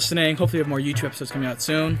all for listening. Hopefully, we have more YouTube episodes coming out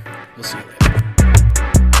soon. We'll see you later.